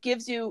that it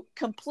gives you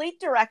complete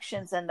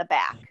directions in the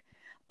back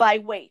by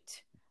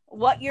weight,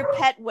 what your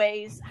pet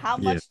weighs, how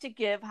much to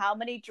give, how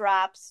many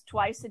drops,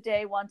 twice a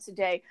day, once a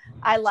day.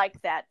 I like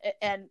that.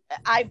 And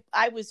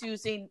I was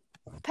using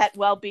Pet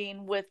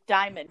Wellbeing with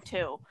Diamond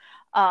too.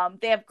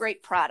 They have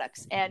great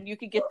products, and you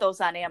can get those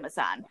on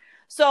Amazon.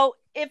 So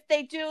if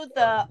they do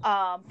the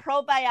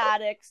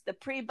probiotics, the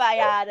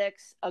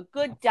prebiotics, a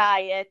good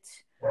diet,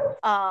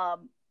 and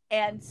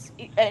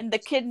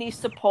the kidney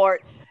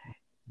support,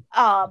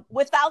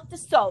 without the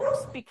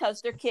soaks,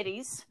 because they're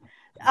kitties,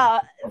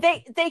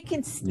 they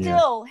can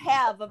still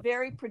have a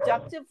very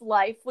productive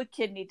life with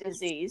kidney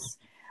disease,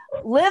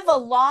 live a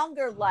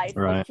longer life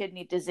with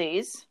kidney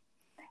disease,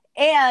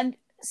 and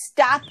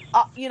stop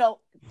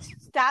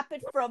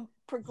it from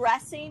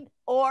progressing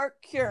or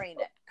curing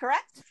it.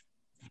 Correct?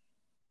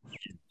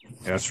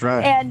 That's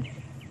right. And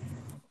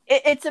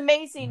it's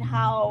amazing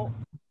how,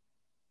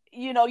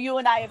 you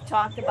and I have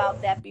talked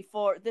about that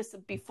before,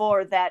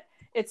 that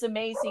it's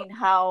amazing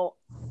how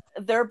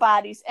their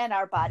bodies and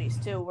our bodies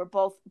too, we're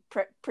both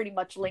pretty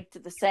much linked to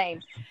the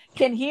same,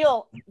 can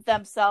heal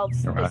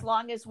themselves as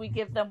long as we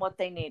give them what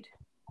they need.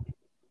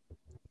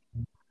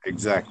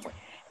 Exactly.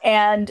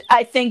 And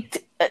I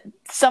think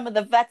some of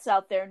the vets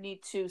out there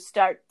need to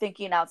start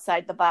thinking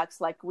outside the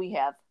box like we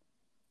have.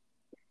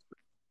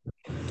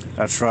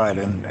 That's right.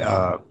 And,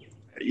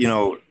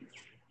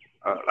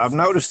 I've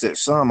noticed that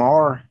some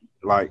are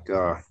like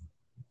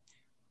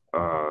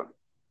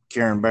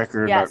Karen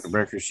Becker, Dr.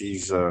 Becker,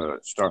 she's starting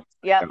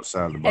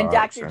outside the box. And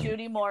Dr.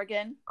 Judy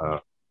Morgan.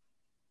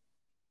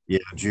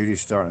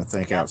 Judy's starting to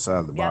think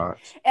outside the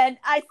box. And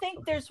I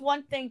think there's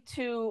one thing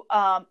to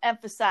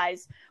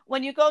emphasize.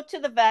 When you go to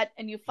the vet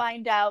and you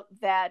find out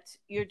that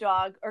your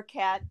dog or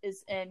cat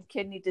is in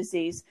kidney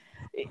disease,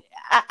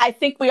 I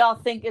think we all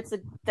think it's a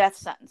death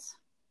sentence.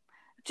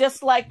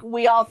 Just like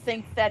we all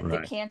think that the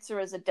cancer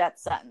is a death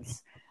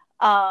sentence.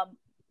 So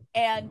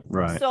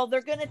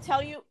they're going to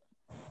tell you.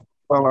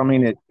 Well, I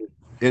mean,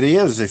 it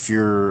is if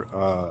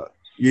you're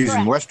using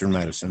Correct. Western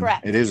medicine.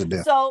 Correct. It is a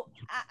difference. So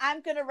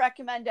I'm going to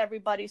recommend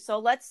everybody. So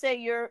let's say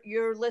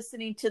you're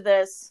listening to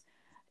this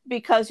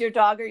because your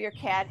dog or your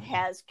cat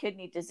has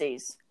kidney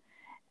disease.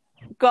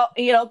 Go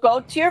to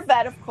your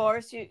vet, of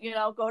course. Go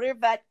to your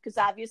vet because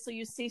obviously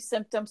you see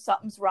symptoms,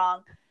 something's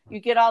wrong. You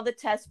get all the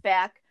tests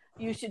back.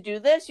 You should do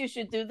this. You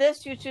should do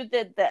this. You should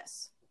do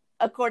this,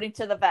 according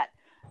to the vet.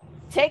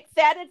 Take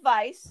that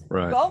advice.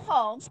 Right. Go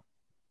home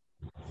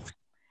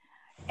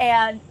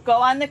and go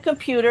on the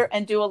computer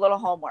and do a little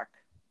homework.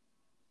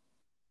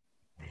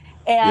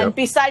 And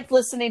besides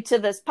listening to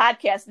this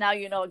podcast, now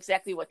you know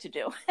exactly what to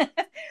do.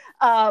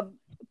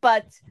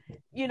 But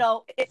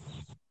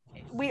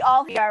we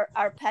all are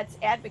our pets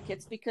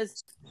advocates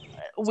because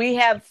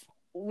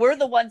we're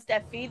the ones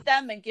that feed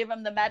them and give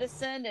them the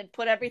medicine and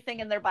put everything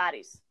in their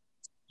bodies.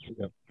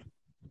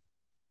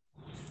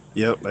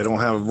 Yep. They don't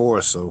have a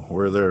voice, so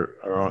we're their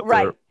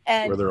right.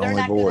 And they're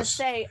not going to voice.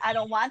 say, "I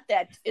don't want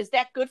that." Is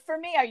that good for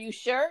me? Are you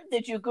sure?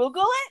 Did you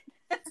Google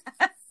it?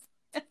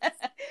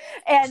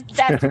 And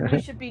that's what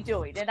we should be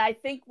doing. And I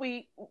think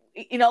we,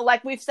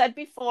 like we've said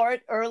before,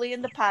 early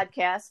in the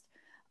podcast,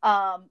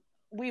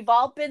 we've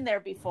all been there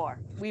before.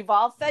 We've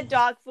all fed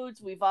dog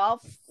foods. We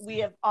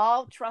have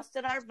all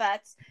trusted our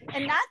vets,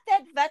 and not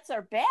that vets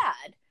are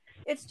bad.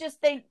 It's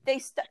just they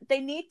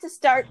need to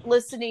start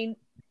listening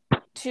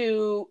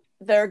to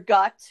their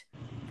gut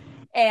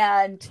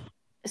and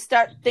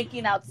start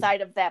thinking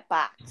outside of that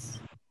box.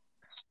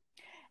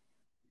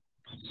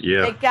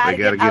 Yeah, they got to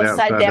get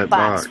outside that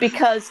box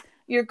because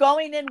you're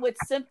going in with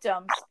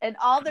symptoms, and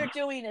all they're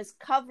doing is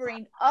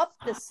covering up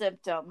the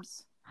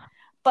symptoms,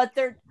 but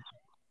they're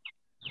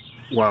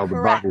while the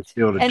body's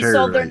still deteriorating. And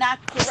so they're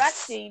not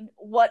correcting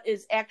what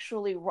is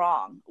actually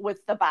wrong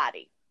with the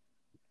body.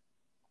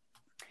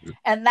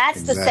 And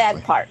that's the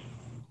sad part.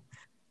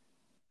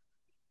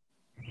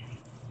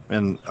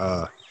 And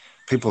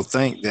people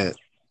think that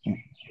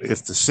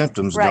if the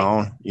symptoms right.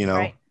 gone,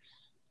 right.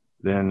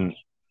 then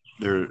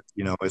they're,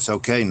 it's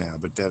okay now.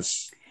 But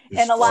that's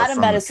and a lot of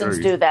medicines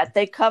do that.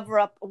 They cover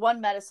up. One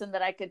medicine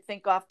that I could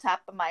think off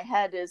top of my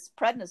head is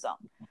prednisone.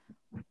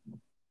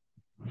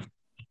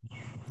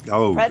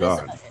 Oh,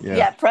 God.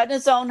 Yeah,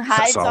 prednisone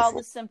hides all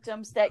the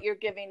symptoms that you're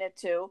giving it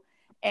to,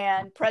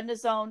 and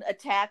prednisone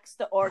attacks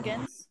the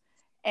organs,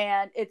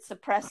 and it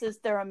suppresses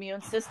their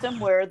immune system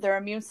where their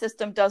immune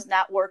system does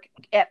not work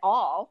at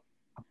all.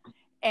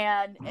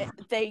 And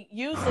they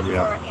use it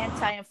for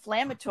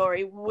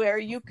anti-inflammatory, where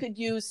you could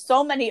use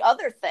so many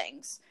other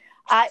things.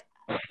 I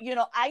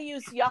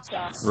use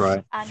yucca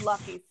on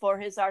Lucky for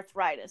his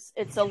arthritis.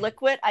 It's a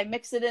liquid. I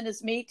mix it in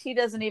his meat. He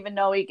doesn't even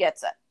know he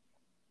gets it.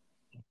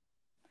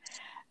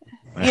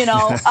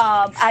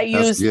 I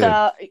use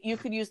you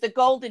could use the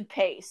golden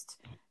paste,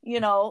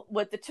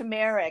 with the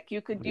turmeric.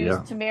 You could use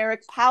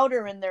turmeric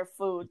powder in their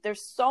food.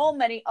 There's so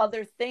many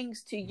other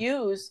things to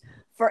use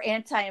for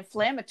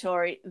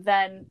anti-inflammatory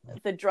than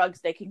the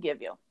drugs they can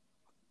give you.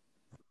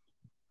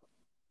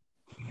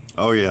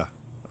 Oh yeah.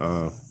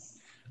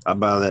 I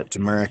buy that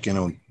turmeric in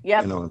a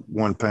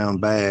 1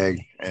 pound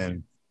bag,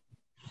 and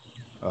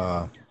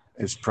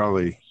it's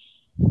probably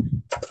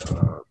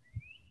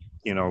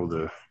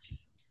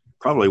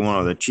probably one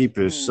of the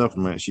cheapest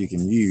supplements you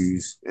can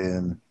use,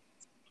 and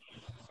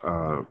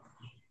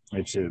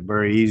it's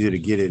very easy to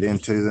get it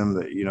into them.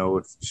 That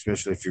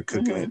especially if you're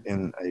cooking it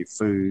in a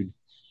food,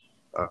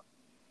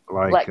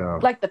 like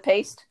the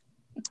paste.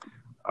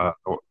 Like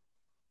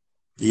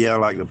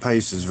the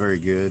paste is very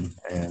good,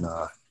 and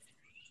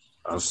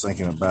I was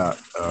thinking about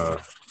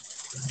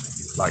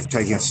like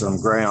taking some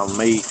ground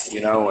meat,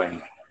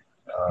 and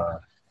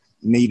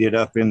knead it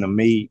up in the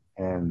meat,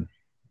 and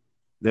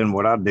then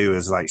what I do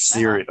is like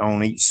sear it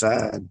on each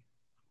side,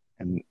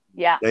 and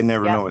they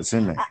never know it's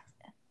in there.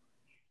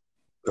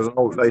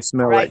 Because they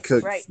smell like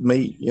cooked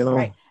meat,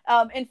 Right.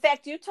 In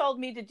fact, you told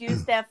me to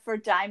use that for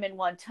Diamond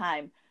one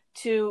time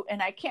too,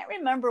 and I can't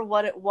remember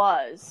what it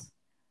was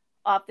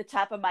off the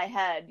top of my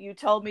head. You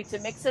told me to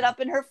mix it up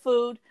in her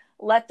food,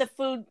 let the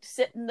food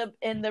sit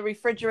in the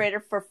refrigerator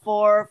for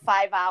 4 or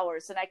 5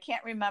 hours, and I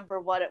can't remember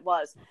what it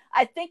was.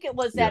 I think it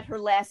was at her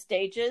last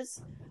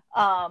stages,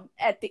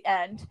 at the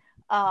end.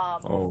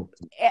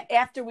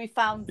 After we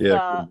found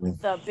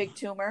the big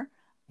tumor,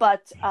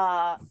 but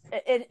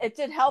it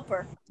did help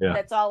her.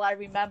 That's all I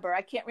remember.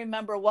 I can't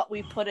remember what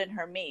we put in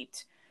her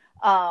meat,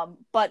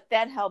 but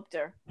that helped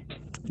her.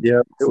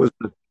 Yeah, it was.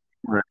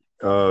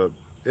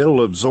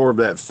 It'll absorb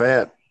that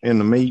fat in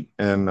the meat,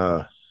 and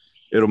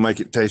it'll make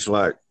it taste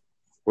like,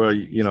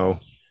 it'll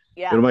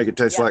make it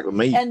taste like the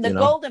meat. And the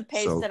golden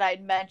paste that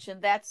I'd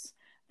mentioned, that's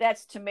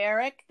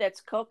turmeric,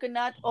 that's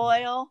coconut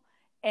oil,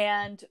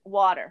 and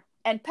water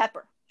and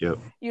pepper. Yep.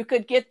 You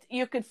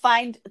could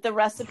find the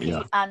recipe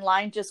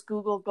online. Just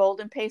Google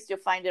golden paste. You'll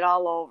find it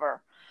all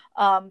over.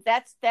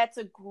 That's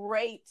a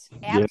great,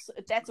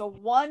 that's a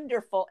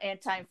wonderful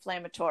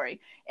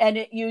anti-inflammatory,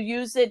 and you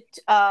use it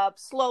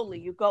slowly.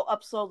 You go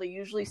up slowly.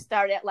 Usually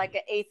start at like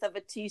 1/8 of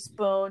a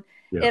teaspoon.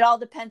 Yeah. It all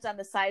depends on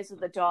the size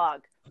of the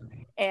dog,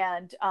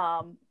 and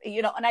and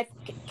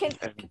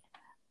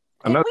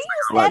Can Another we thing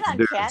use I like that to on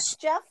do cats, is,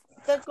 Jeff?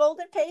 The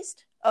golden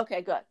paste?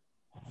 Okay, good.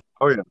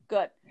 oh yeah,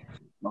 Good.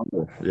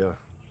 yeah.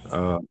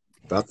 I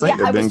Yeah, think I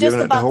they've was been just giving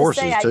it to about to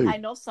say horses too. I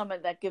know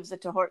someone that gives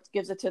it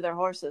to their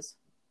horses.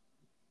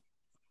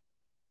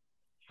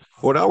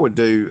 What I would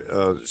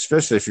do,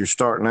 especially if you're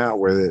starting out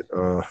with it,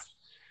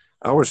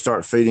 I would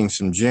start feeding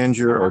some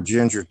ginger or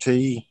ginger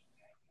tea,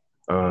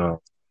 uh,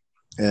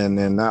 and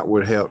then that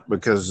would help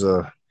because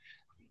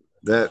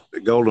that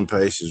golden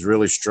paste is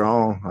really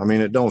strong. I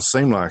mean, it don't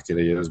seem like it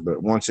is,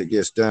 but once it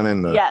gets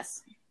done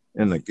Yes.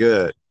 in the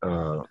gut,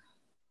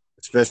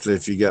 especially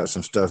if you got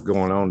some stuff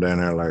going on down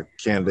there like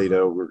candida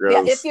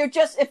overgrowth. Yeah, if you're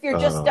just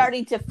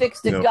starting to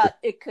fix the gut,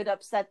 it could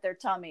upset their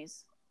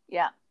tummies.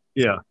 Yeah.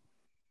 Yeah.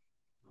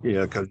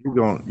 Yeah, because you're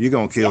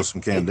gonna kill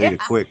some candida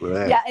quick with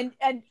that. Yeah,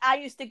 and I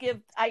used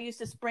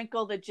to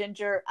sprinkle the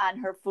ginger on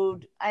her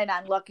food and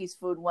on Lucky's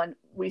food when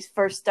we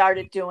first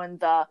started doing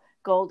the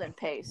golden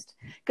paste.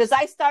 Because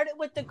I started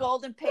with the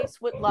golden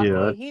paste with Lucky.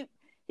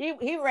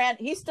 Yeah.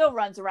 He still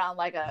runs around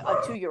like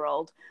a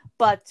 2-year-old,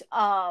 but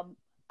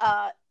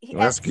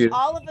That's good.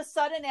 all of a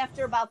sudden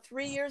after about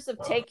 3 years of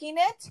taking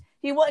it,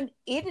 he wouldn't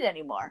eat it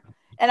anymore.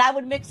 And I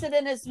would mix it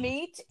in his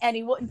meat and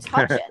he wouldn't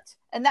touch it.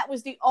 And that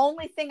was the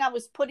only thing I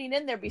was putting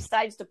in there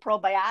besides the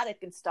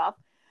probiotic and stuff.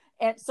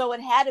 And so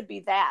it had to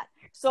be that.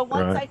 So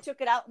once I took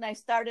it out and I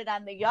started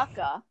on the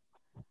yucca,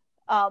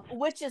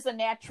 which is a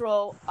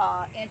natural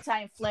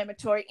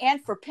anti-inflammatory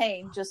and for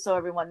pain, just so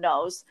everyone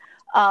knows,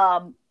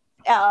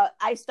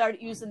 I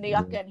started using the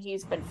yucca and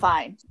he's been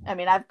fine. I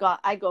mean,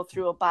 I go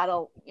through a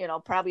bottle,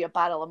 probably a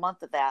bottle a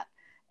month of that.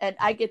 And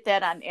I get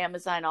that on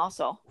Amazon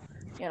also.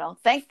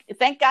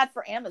 Thank God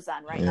for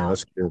Amazon right now. Yeah,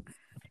 that's good.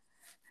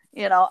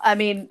 I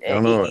mean,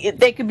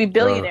 they could be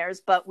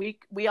billionaires, but we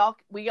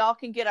all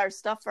can get our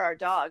stuff for our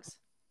dogs.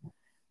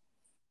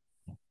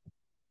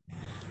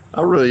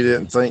 I really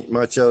didn't think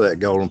much of that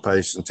golden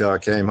paste until I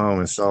came home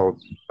and saw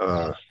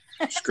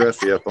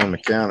Scruffy up on the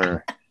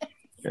counter,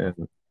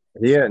 and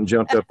he hadn't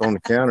jumped up on the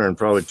counter in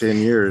probably 10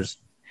 years,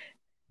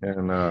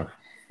 and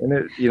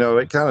it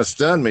it kind of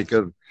stunned me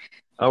because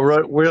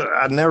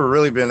I'd never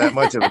really been that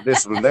much of a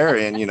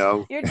disciplinarian,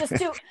 You're just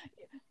too.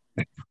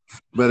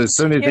 But as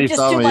soon as he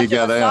saw me, he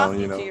got down.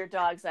 To your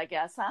dogs, I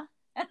guess, huh?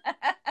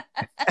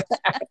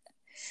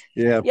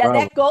 Yeah,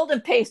 probably. That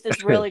golden paste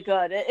is really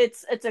good.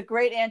 It's a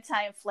great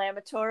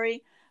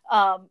anti-inflammatory,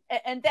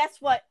 and that's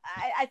what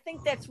I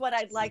think. That's what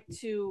I'd like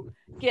to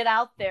get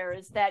out there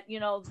is that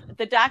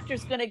the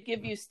doctor's going to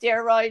give you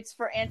steroids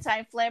for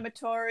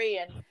anti-inflammatory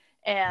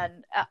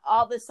and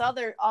all these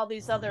other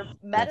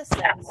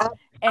medicines,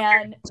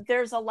 and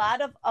there's a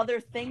lot of other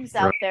things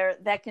out there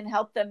that can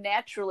help them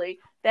naturally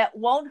that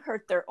won't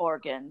hurt their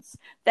organs,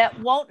 that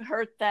won't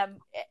hurt them,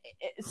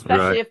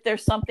 especially if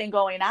there's something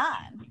going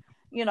on.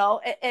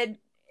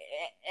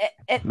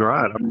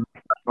 Right.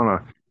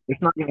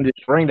 It's not going to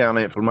just bring down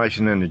the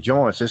inflammation in the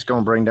joints. It's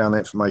going to bring down the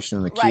inflammation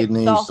in the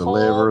kidneys, the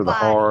liver, the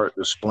heart,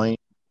 the spleen.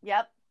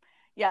 Yep.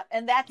 Yeah.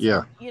 And that's, we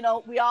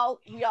all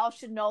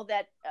should know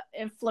that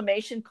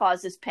inflammation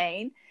causes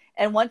pain.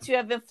 And once you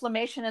have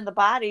inflammation in the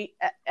body,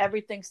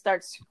 everything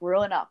starts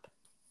screwing up.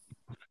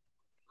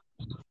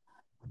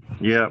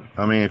 Yeah.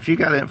 I mean, if you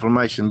got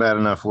inflammation bad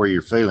enough where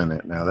you're feeling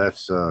it now,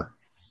 that's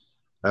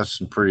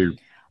some pretty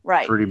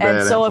bad.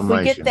 And so if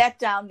we get that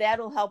down,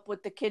 that'll help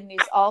with the kidneys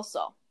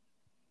also.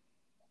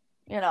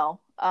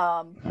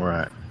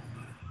 Right.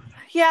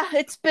 Yeah,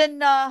 it's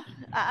been.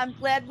 I'm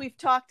glad we've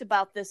talked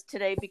about this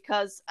today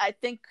because I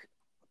think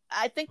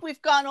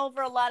we've gone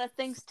over a lot of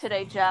things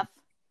today, Jeff,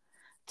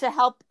 to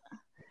help.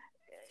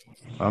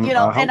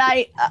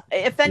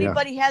 If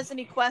anybody has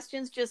any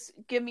questions, just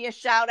give me a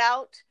shout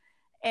out.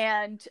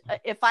 And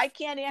if I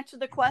can't answer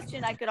the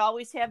question, I could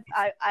always have.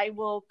 I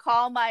will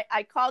call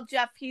I call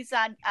Jeff. He's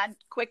on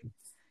quick.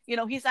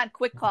 He's on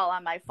quick call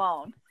on my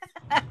phone.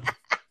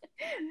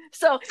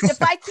 So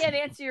if I can't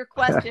answer your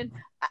question,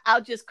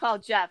 I'll just call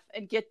Jeff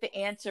and get the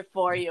answer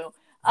for you.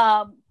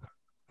 But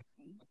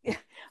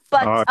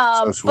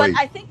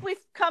I think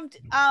we've come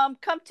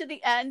to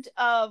the end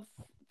of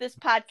this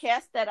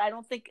podcast. That I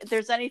don't think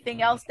there's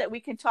anything else that we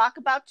can talk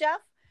about,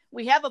 Jeff.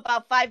 We have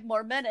about 5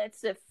 more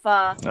minutes if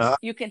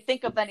you can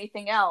think of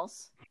anything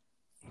else.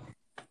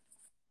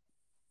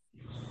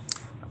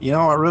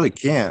 I really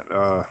can't.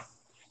 The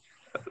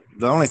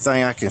only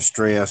thing I can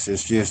stress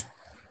is just,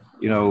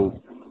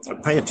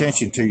 pay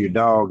attention to your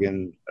dog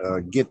and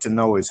get to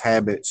know his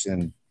habits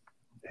and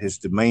his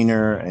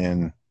demeanor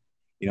and,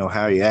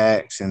 how he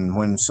acts. And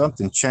when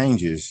something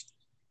changes,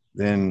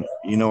 then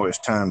it's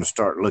time to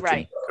start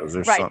looking because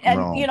there's something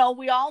wrong. And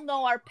we all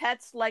know our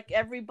pets like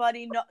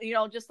everybody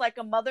just like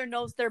a mother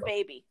knows their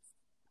baby.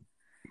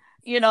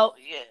 You all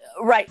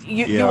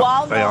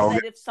know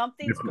that if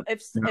something's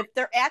if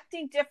they're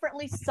acting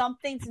differently,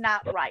 something's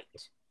not right.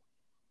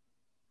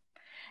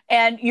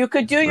 And you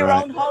could do your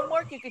own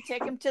homework. You could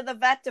take them to the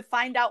vet to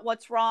find out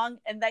what's wrong,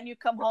 and then you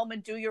come home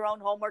and do your own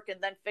homework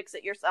and then fix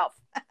it yourself.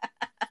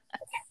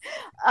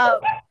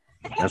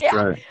 That's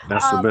right.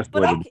 That's the best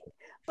way to.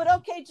 But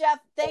okay, Jeff,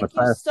 thank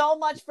you so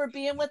much for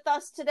being with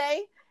us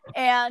today.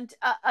 And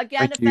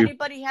again, if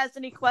anybody has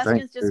any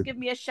questions, just give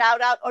me a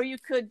shout out, or you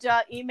could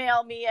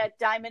email me at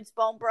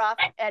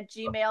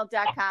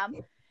diamondsbonebroth@gmail.com.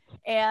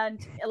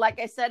 And like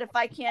I said, if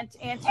I can't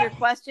answer your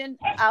question,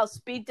 I'll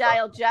speed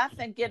dial Jeff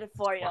and get it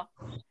for you.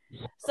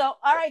 So,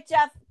 all right,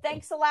 Jeff,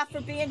 thanks a lot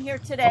for being here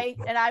today,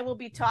 and I will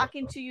be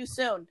talking to you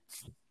soon.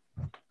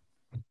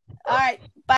 All right, bye.